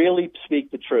 To really speak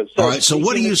the truth. So all right, so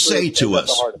what do you say to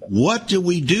us? What do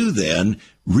we do then,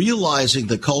 realizing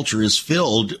the culture is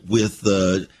filled with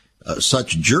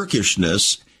such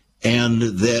jerkishness, and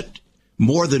that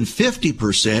more than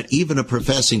 50%, even of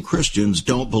professing Christians,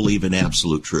 don't believe in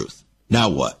absolute truth? Now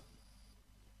what?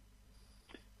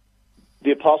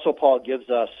 The Apostle Paul gives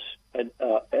us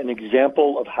an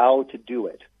example of how to do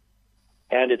it.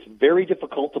 And it's very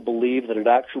difficult to believe that it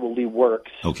actually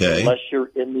works unless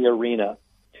you're in the arena.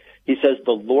 He says,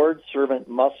 the Lord's servant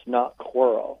must not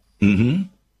quarrel,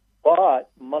 but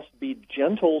must be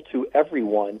gentle to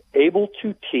everyone, able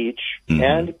to teach,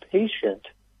 and patient,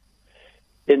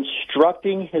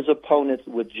 instructing his opponents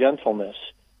with gentleness.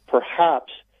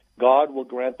 Perhaps God will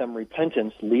grant them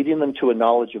repentance, leading them to a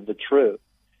knowledge of the truth.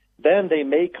 Then they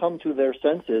may come to their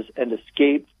senses and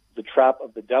escape the trap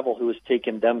of the devil, who has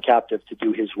taken them captive to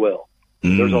do his will.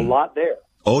 There's a lot there.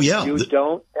 Oh, yeah. You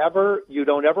don't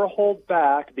ever hold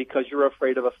back because you're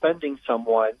afraid of offending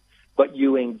someone, but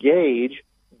you engage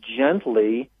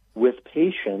gently with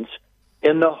patience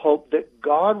in the hope that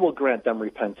God will grant them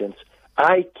repentance.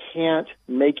 I can't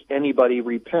make anybody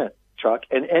repent, Chuck.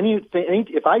 And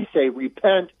if I say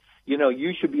repent,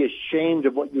 you should be ashamed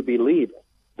of what you believe.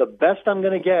 The best I'm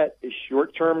going to get is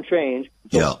short-term change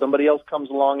until somebody else comes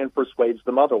along and persuades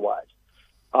them otherwise.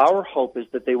 Our hope is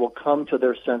that they will come to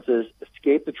their senses,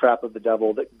 escape the trap of the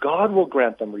devil, that God will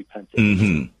grant them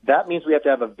repentance. That means we have to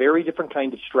have a very different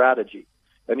kind of strategy.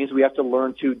 That means we have to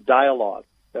learn to dialogue.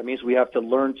 That means we have to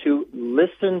learn to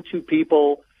listen to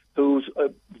people whose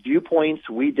viewpoints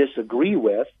we disagree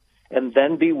with, and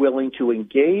then be willing to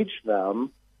engage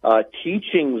them,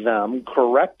 teaching them,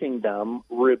 correcting them,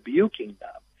 rebuking them,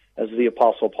 as the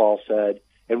Apostle Paul said.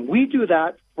 And we do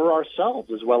that for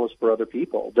ourselves as well as for other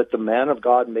people, that the man of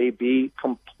God may be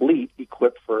complete,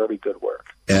 equipped for every good work.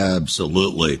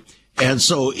 Absolutely. And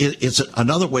so it's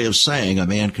another way of saying a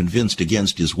man convinced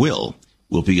against his will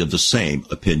be of the same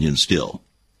opinion still.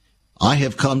 I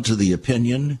have come to the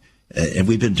opinion, and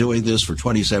we've been doing this for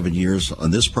 27 years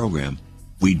on this program,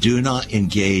 we do not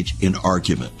engage in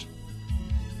argument.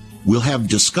 We'll have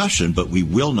discussion, but we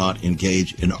will not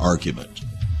engage in argument.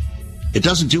 It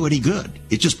doesn't do any good.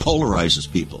 It just polarizes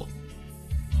people.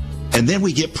 And then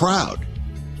we get proud,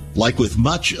 like with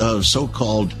much of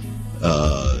so-called,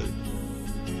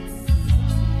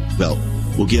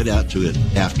 we'll get out to it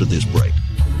after this break.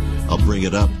 I'll bring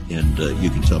it up, and you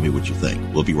can tell me what you think.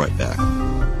 We'll be right back.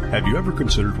 Have you ever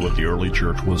considered what the early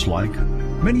church was like?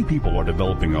 Many people are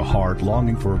developing a heart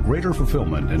longing for a greater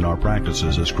fulfillment in our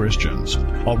practices as Christians.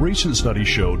 A recent study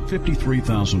showed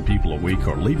 53,000 people a week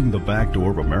are leaving the back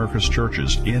door of America's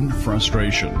churches in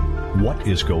frustration. What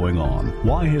is going on?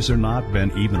 Why has there not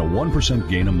been even a 1%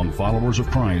 gain among followers of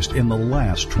Christ in the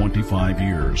last 25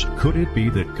 years? Could it be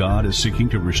that God is seeking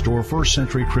to restore first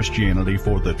century Christianity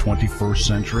for the 21st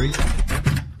century?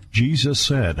 Jesus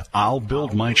said, I'll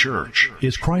build my church.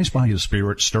 Is Christ by his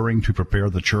Spirit stirring to prepare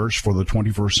the church for the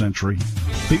 21st century?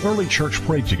 The early church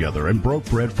prayed together and broke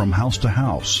bread from house to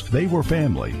house. They were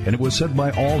family, and it was said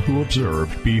by all who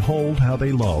observed, behold how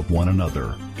they love one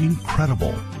another.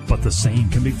 Incredible. But the same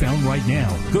can be found right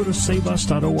now. Go to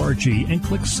saveus.org and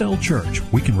click Cell Church.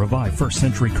 We can revive first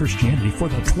century Christianity for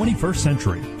the 21st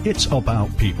century. It's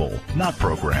about people, not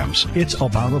programs. It's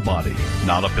about a body,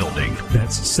 not a building.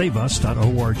 That's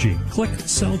saveus.org. Click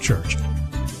Cell Church.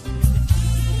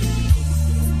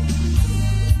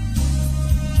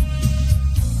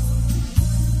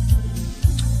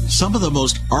 Some of the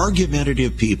most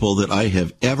argumentative people that I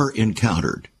have ever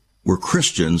encountered were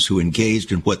Christians who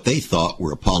engaged in what they thought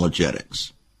were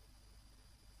apologetics.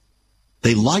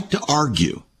 They liked to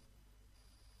argue.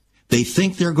 They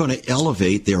think they're going to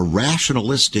elevate their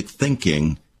rationalistic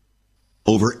thinking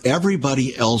over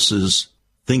everybody else's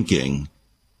thinking,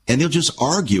 and they'll just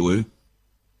argue,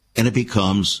 and it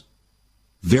becomes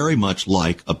very much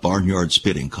like a barnyard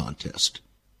spitting contest.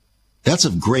 That's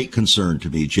of great concern to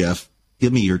me, Jeff.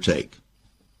 Give me your take.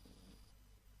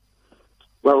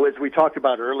 Well, as we talked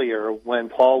about earlier, when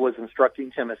Paul was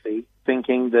instructing Timothy,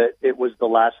 thinking that it was the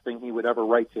last thing he would ever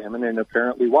write to him, and it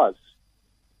apparently was,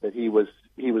 that he was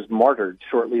martyred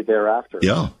shortly thereafter.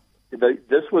 Yeah.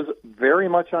 This was very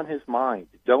much on his mind.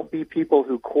 Don't be people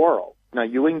who quarrel. Now,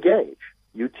 you engage,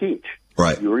 you teach,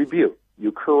 right. You rebuke,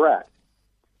 you correct.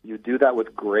 You do that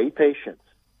with great patience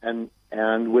and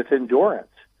with endurance.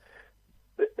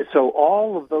 So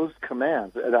all of those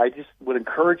commands, and I just would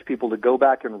encourage people to go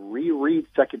back and reread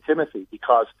 2 Timothy,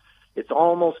 because it's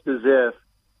almost as if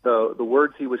the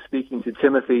words he was speaking to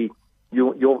Timothy,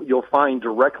 you'll find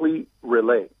directly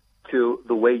relate to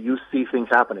the way you see things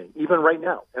happening, even right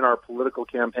now in our political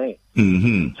campaign.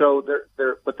 Mm-hmm. So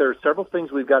but there are several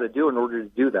things we've got to do in order to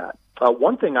do that.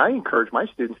 One thing I encourage my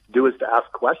students to do is to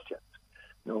ask questions.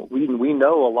 You know, we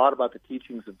know a lot about the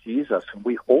teachings of Jesus, and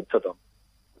we hold to them.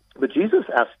 But Jesus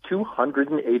asked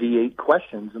 288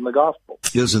 questions in the Gospel.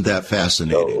 Isn't that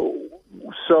fascinating?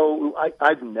 So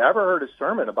I've never heard a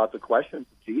sermon about the questions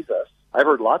of Jesus. I've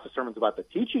heard lots of sermons about the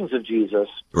teachings of Jesus.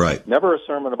 Right. Never a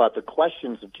sermon about the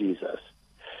questions of Jesus.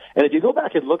 And if you go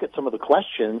back and look at some of the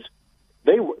questions,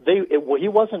 he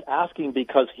wasn't asking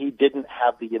because he didn't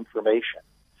have the information.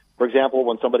 For example,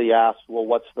 when somebody asked, "Well,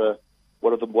 what's the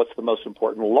most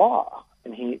important law?"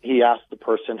 and he asked the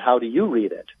person, "How do you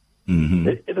read it?"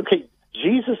 Mm-hmm. Okay,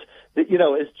 Jesus,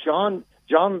 as John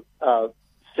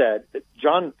said,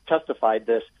 John testified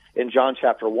this in John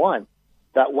chapter 1,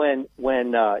 that when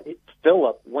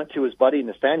Philip went to his buddy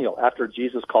Nathanael after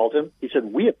Jesus called him, he said,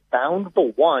 "We have found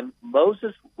the one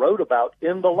Moses wrote about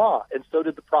in the law, and so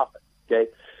did the prophets." Okay,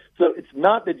 so it's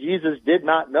not that Jesus did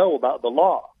not know about the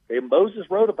law. Okay? Moses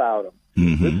wrote about him.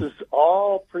 Mm-hmm. This is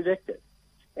all predicted,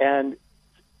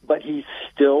 but he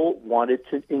still wanted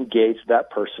to engage that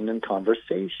person in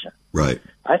conversation. Right.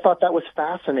 I thought that was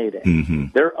fascinating. Mm-hmm.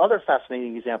 There are other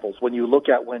fascinating examples. When you look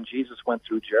at when Jesus went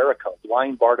through Jericho,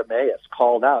 blind Bartimaeus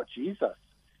called out, "Jesus,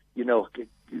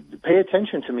 pay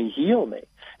attention to me, heal me."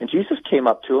 And Jesus came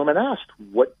up to him and asked,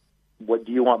 "What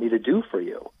do you want me to do for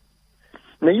you?"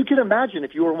 Now, you can imagine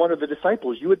if you were one of the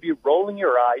disciples, you would be rolling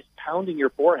your eyes, pounding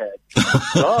your forehead.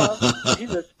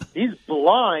 Jesus, he's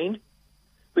blind.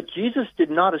 But Jesus did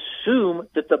not assume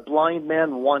that the blind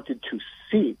man wanted to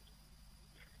see.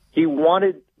 He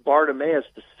wanted Bartimaeus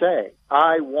to say,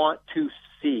 "I want to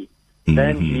see." Mm-hmm.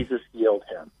 Then Jesus healed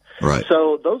him. Right.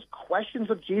 So those questions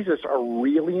of Jesus are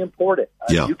really important.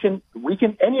 Yeah.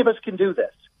 Any of us can do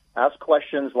this. Ask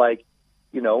questions like,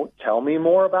 tell me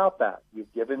more about that.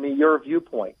 You've given me your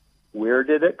viewpoint. Where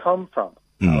did it come from?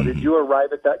 Mm-hmm. How did you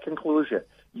arrive at that conclusion?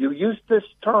 You used this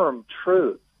term,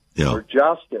 truth. Yeah. Or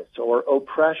justice, or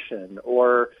oppression,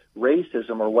 or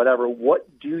racism, or whatever. What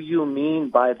do you mean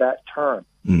by that term?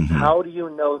 Mm-hmm. How do you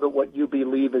know that what you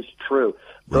believe is true?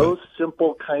 Right. Those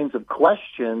simple kinds of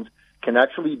questions can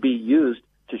actually be used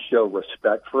to show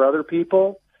respect for other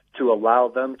people, to allow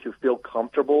them to feel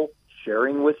comfortable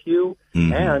sharing with you.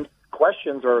 Mm-hmm. And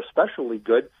questions are especially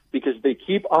good because they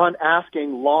keep on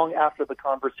asking long after the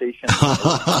conversation.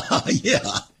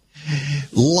 Yeah.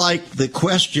 Like the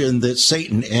question that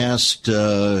Satan asked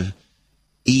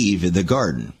Eve in the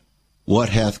garden, "What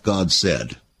hath God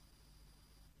said?"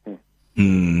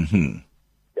 Mm-hmm.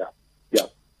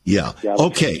 Yeah.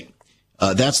 Okay.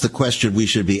 That's the question we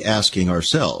should be asking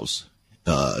ourselves.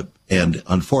 And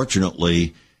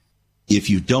unfortunately, if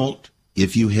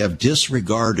you have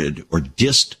disregarded or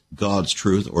dissed God's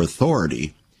truth or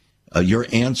authority, your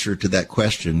answer to that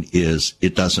question is,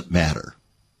 it doesn't matter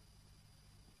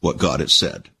what God has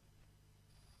said.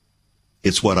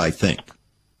 It's what I think.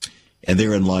 And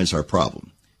therein lies our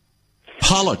problem.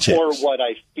 Politics. Or what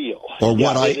I feel. Or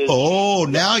what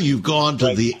now you've gone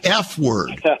to the F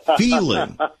word,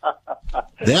 feeling.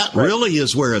 That really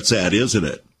is where it's at, isn't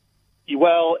it?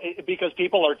 Well, because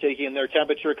people are taking their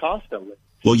temperature constantly.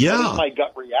 Well, yeah. That is my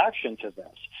gut reaction to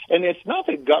this. And it's not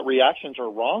that gut reactions are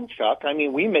wrong, Chuck. I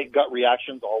mean, we make gut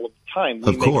reactions all of the time.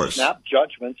 We make snap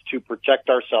judgments to protect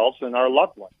ourselves and our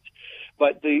loved ones.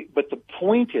 But the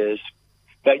point is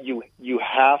that you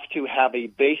have to have a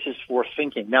basis for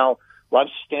thinking. Now, I'm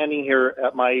standing here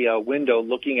at my window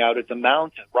looking out at the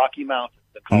mountain, Rocky Mountains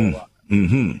in Colorado.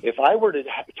 Mm-hmm. If I were to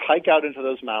hike out into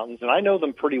those mountains, and I know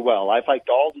them pretty well, I've hiked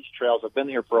all these trails. I've been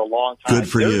here for a long time. Good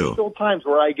for you. There's still times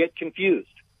where I get confused.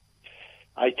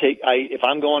 If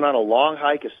I'm going on a long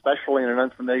hike, especially in an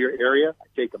unfamiliar area, I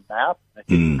take a map, I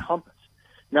take a compass.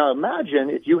 Now imagine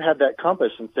if you had that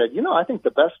compass and said, I think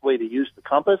the best way to use the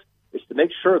compass is to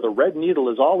make sure the red needle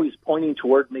is always pointing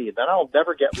toward me. Then I'll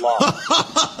never get lost.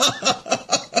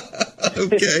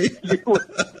 Okay.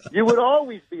 you would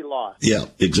always be lost. Yeah,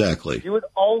 exactly. You would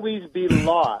always be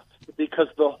lost because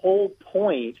the whole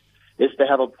point is to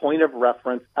have a point of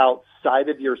reference outside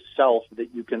of yourself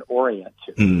that you can orient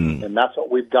to. And that's what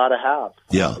we've got to have.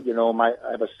 Yeah.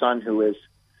 I have a son who is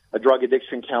a drug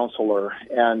addiction counselor,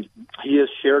 and he has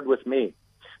shared with me,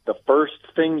 the first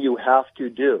thing you have to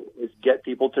do is get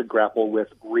people to grapple with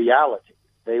reality.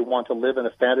 They want to live in a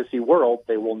fantasy world,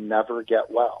 they will never get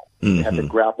well. They have to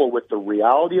grapple with the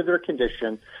reality of their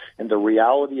condition and the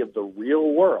reality of the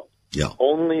real world. Yeah.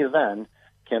 Only then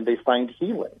can they find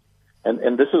healing.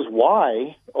 And this is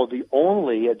why the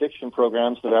only addiction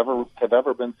programs that have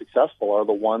ever been successful are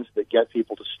the ones that get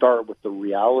people to start with the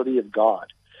reality of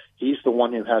God. He's the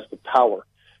one who has the power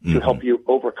to help you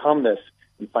overcome this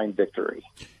and find victory.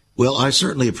 Well, I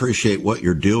certainly appreciate what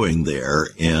you're doing there,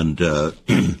 and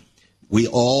we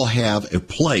all have a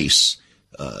place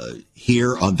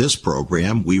here on this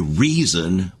program. We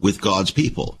reason with God's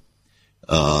people,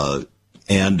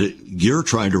 and you're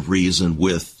trying to reason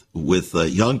with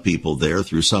young people there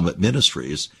through Summit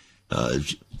Ministries.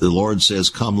 The Lord says,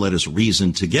 "Come, let us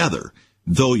reason together,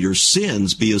 though your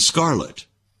sins be as scarlet."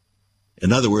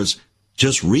 In other words,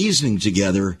 just reasoning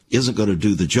together isn't going to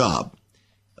do the job.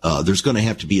 There's going to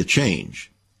have to be a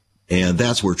change, and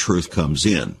that's where truth comes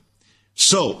in.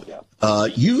 So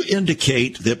you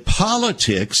indicate that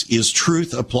politics is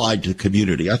truth applied to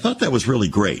community. I thought that was really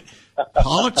great.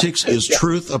 Politics is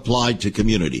truth applied to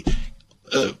community.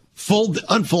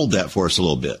 Unfold that for us a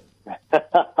little bit.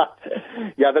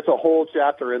 Yeah, that's a whole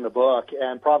chapter in the book,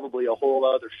 and probably a whole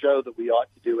other show that we ought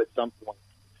to do at some point.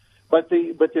 But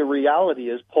the reality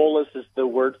is, polis is the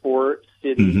word for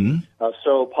city.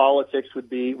 So politics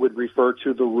would refer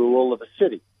to the rule of a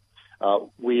city.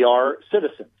 We are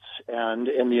citizens, and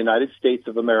in the United States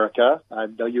of America, I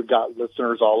know you've got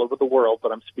listeners all over the world,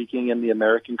 but I'm speaking in the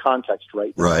American context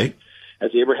right now. Right.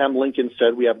 As Abraham Lincoln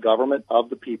said, we have government of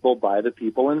the people, by the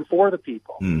people, and for the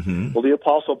people. Well, the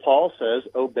Apostle Paul says,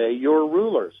 obey your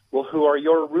rulers. Well, who are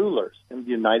your rulers? In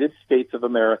the United States of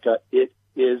America, it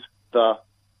is the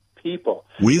people.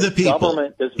 We the people.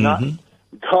 Government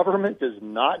does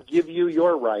not give you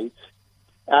your rights.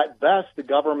 At best, the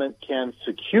government can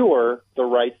secure the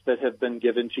rights that have been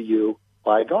given to you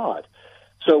by God.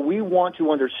 So we want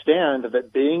to understand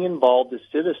that being involved as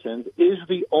citizens is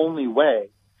the only way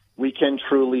we can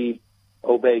truly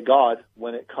obey God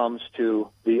when it comes to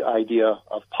the idea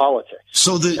of politics.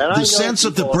 So the sense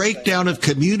of the breakdown of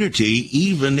community,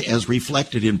 even as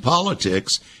reflected in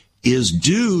politics, is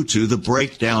due to the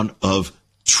breakdown of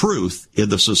truth in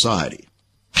the society.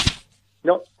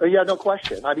 No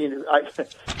question. I mean,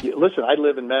 listen, I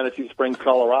live in Manitou Springs,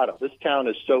 Colorado. This town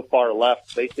is so far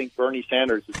left, they think Bernie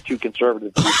Sanders is too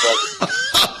conservative to be president.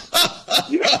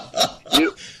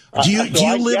 Do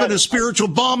you live in a spiritual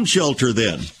bomb shelter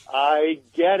then? I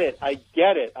get it. I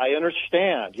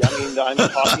understand. I mean, I'm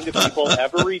talking to people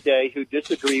every day who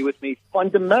disagree with me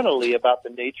fundamentally about the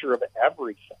nature of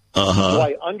everything. So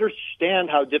I understand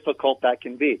how difficult that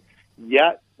can be.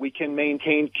 Yet we can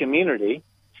maintain community,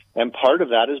 and part of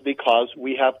that is because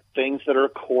we have things that are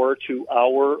core to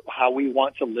how we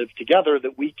want to live together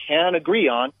that we can agree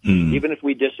on, even if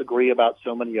we disagree about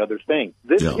so many other things.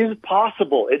 This is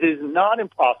possible. It is not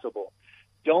impossible.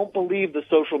 Don't believe the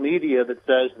social media that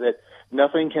says that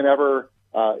nothing can ever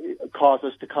cause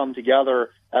us to come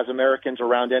together as Americans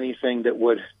around anything that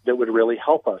would really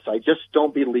help us. I just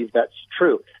don't believe that's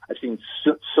true. I've seen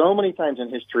so many times in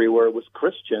history where it was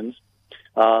Christians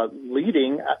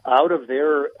leading out of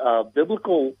their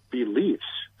biblical beliefs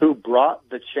who brought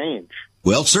the change.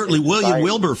 Well, certainly William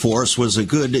Wilberforce was a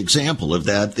good example of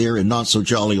that there in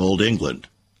not-so-jolly old England.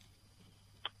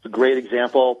 It's a great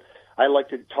example. I like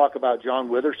to talk about John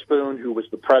Witherspoon, who was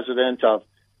the president of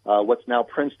what's now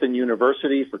Princeton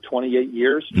University for 28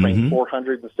 years, trained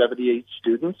 478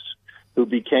 students who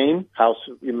became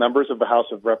members of the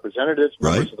House of Representatives,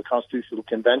 members of the Constitutional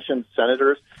Convention,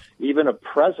 senators. Even a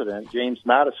president, James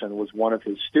Madison, was one of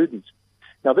his students.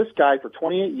 Now, this guy, for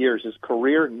 28 years, his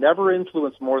career never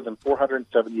influenced more than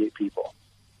 478 people.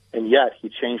 And yet, he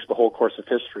changed the whole course of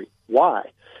history.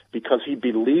 Why? Because he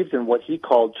believed in what he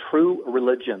called true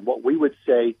religion, what we would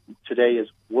say today is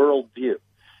worldview,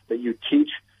 that you teach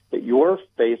that your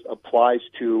faith applies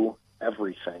to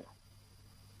everything.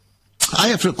 I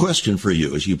have a question for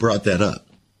you as you brought that up.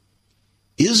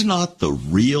 is not the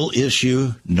real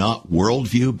issue not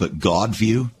worldview, but God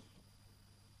view?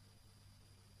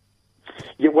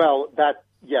 Yeah, well,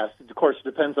 yes, of course, it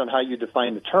depends on how you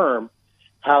define the term.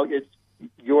 How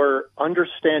your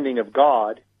understanding of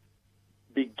God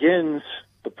begins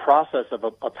the process of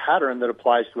a pattern that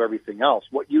applies to everything else.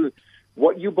 What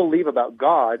you believe about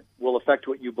God will affect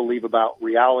what you believe about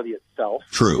reality itself.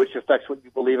 True. Which affects what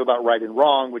you believe about right and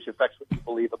wrong, which affects what you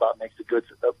believe about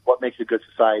what makes a good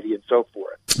society, and so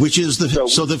forth. Which is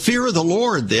so the fear of the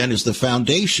Lord then is the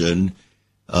foundation,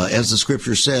 as the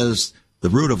Scripture says, the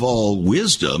root of all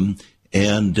wisdom.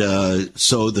 And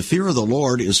so the fear of the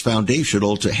Lord is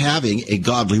foundational to having a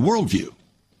godly worldview.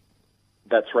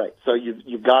 That's right. So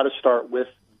you've got to start with,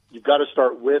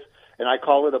 and I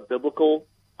call it a biblical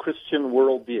Christian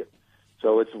worldview.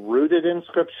 So it's rooted in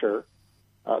Scripture.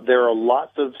 There are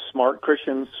lots of smart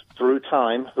Christians through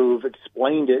time who've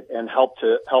explained it and helped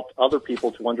other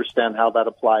people to understand how that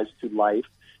applies to life,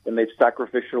 and they've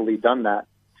sacrificially done that.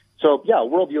 So yeah,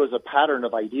 worldview is a pattern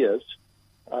of ideas,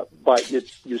 but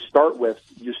you start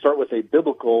with a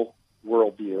biblical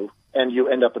worldview, and you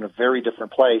end up in a very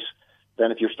different place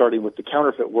than if you're starting with the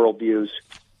counterfeit worldviews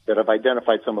that have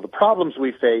identified some of the problems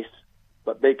we face,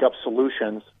 but make up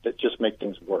solutions that just make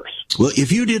things worse. Well,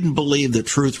 if you didn't believe that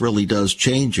truth really does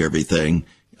change everything,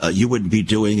 you wouldn't be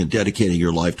doing and dedicating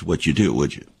your life to what you do,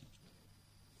 would you?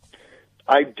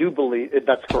 I do believe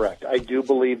that's correct. I do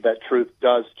believe that truth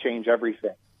does change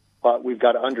everything. But we've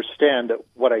got to understand that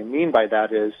what I mean by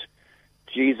that is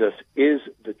Jesus is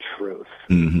the truth.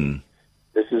 Mm-hmm.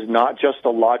 This is not just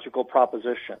a logical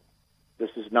proposition.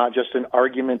 This is not just an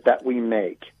argument that we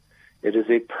make. It is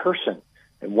a person.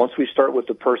 And once we start with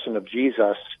the person of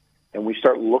Jesus and we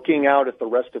start looking out at the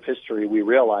rest of history, we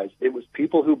realize it was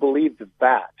people who believed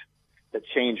that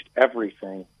changed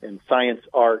everything in science,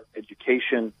 art,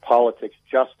 education, politics,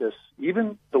 justice,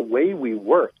 even the way we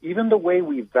work, even the way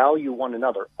we value one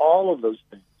another. All of those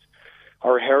things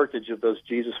are a heritage of those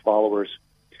Jesus followers.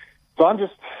 So I'm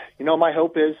just, my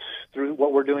hope is through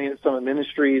what we're doing at Summit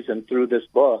Ministries and through this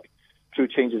book, Truth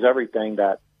Changes Everything,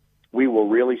 that we will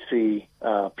really see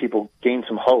people gain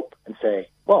some hope and say,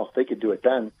 well, if they could do it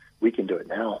then, we can do it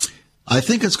now. I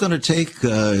think it's going to take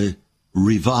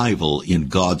revival in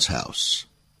God's house.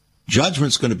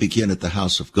 Judgment's going to begin at the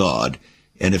house of God.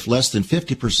 And if less than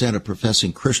 50% of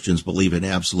professing Christians believe in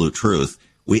absolute truth,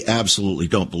 we absolutely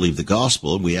don't believe the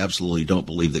gospel, and we absolutely don't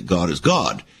believe that God is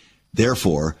God.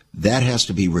 Therefore, that has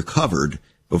to be recovered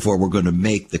before we're going to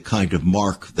make the kind of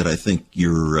mark that I think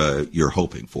you're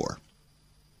hoping for.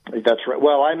 That's right.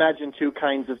 Well, I imagine two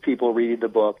kinds of people reading the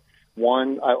book.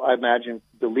 One, I imagine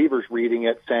believers reading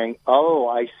it saying, oh,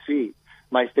 I see.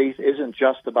 My faith isn't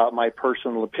just about my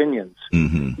personal opinions.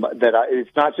 Mm-hmm.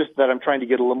 It's not just that I'm trying to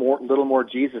get a little more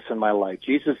Jesus in my life.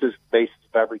 Jesus is the basis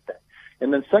of everything.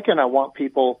 And then second, I want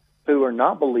people who are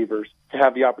not believers to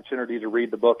have the opportunity to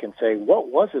read the book and say, what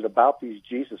was it about these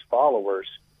Jesus followers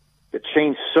that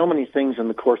changed so many things in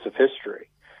the course of history?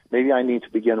 Maybe I need to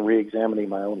begin re-examining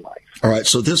my own life. All right,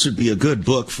 so this would be a good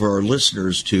book for our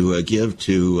listeners to give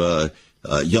to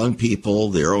young people,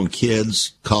 their own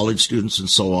kids, college students, and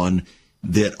so on,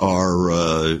 that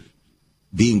are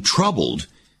being troubled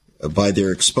by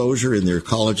their exposure in their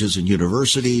colleges and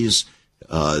universities.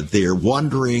 They're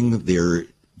wondering, they're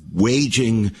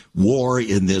waging war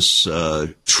in this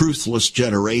truthless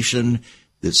generation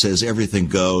that says everything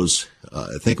goes.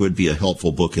 I think it would be a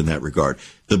helpful book in that regard.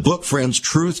 The book, friends,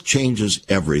 Truth Changes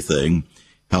Everything,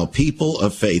 How People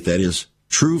of Faith, that is,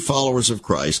 true followers of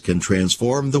Christ, can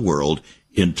transform the world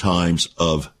in times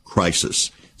of crisis.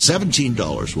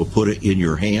 $17. We'll put it in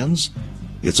your hands.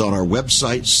 It's on our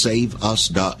website,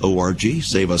 saveus.org,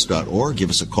 saveus.org. Give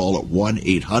us a call at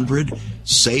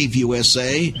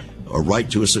 1-800-SAVE-USA, or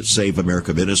write to us at Save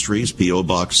America Ministries, P.O.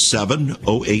 Box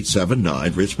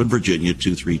 70879, Richmond, Virginia,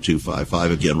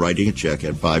 23255. Again, writing a check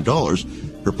at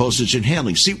 $5 for postage and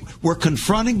handling. See, we're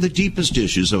confronting the deepest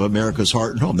issues of America's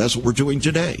heart and home. That's what we're doing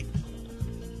today.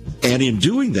 And in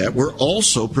doing that, we're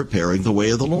also preparing the way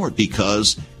of the Lord,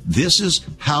 because this is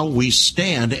how we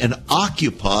stand and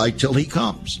occupy till he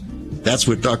comes. That's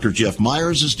what Dr. Jeff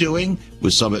Myers is doing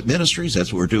with Summit Ministries.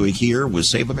 That's what we're doing here with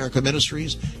Save America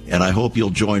Ministries. And I hope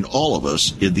you'll join all of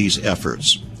us in these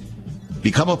efforts.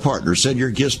 Become a partner. Send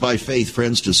your gifts by faith,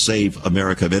 friends, to Save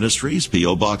America Ministries,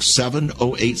 P.O. Box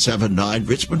 70879,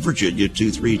 Richmond, Virginia,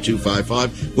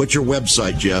 23255. What's your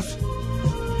website, Jeff?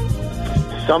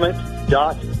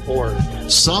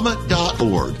 Summit.org.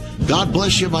 Summit.org. God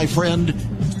bless you, my friend.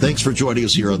 Thanks for joining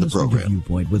us here on the program.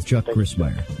 Viewpoint with Chuck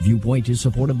Crismier. Viewpoint is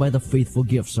supported by the faithful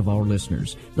gifts of our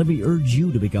listeners. Let me urge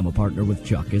you to become a partner with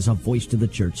Chuck as a voice to the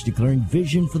church declaring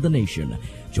vision for the nation.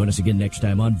 Join us again next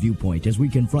time on Viewpoint as we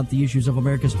confront the issues of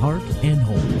America's heart and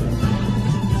home.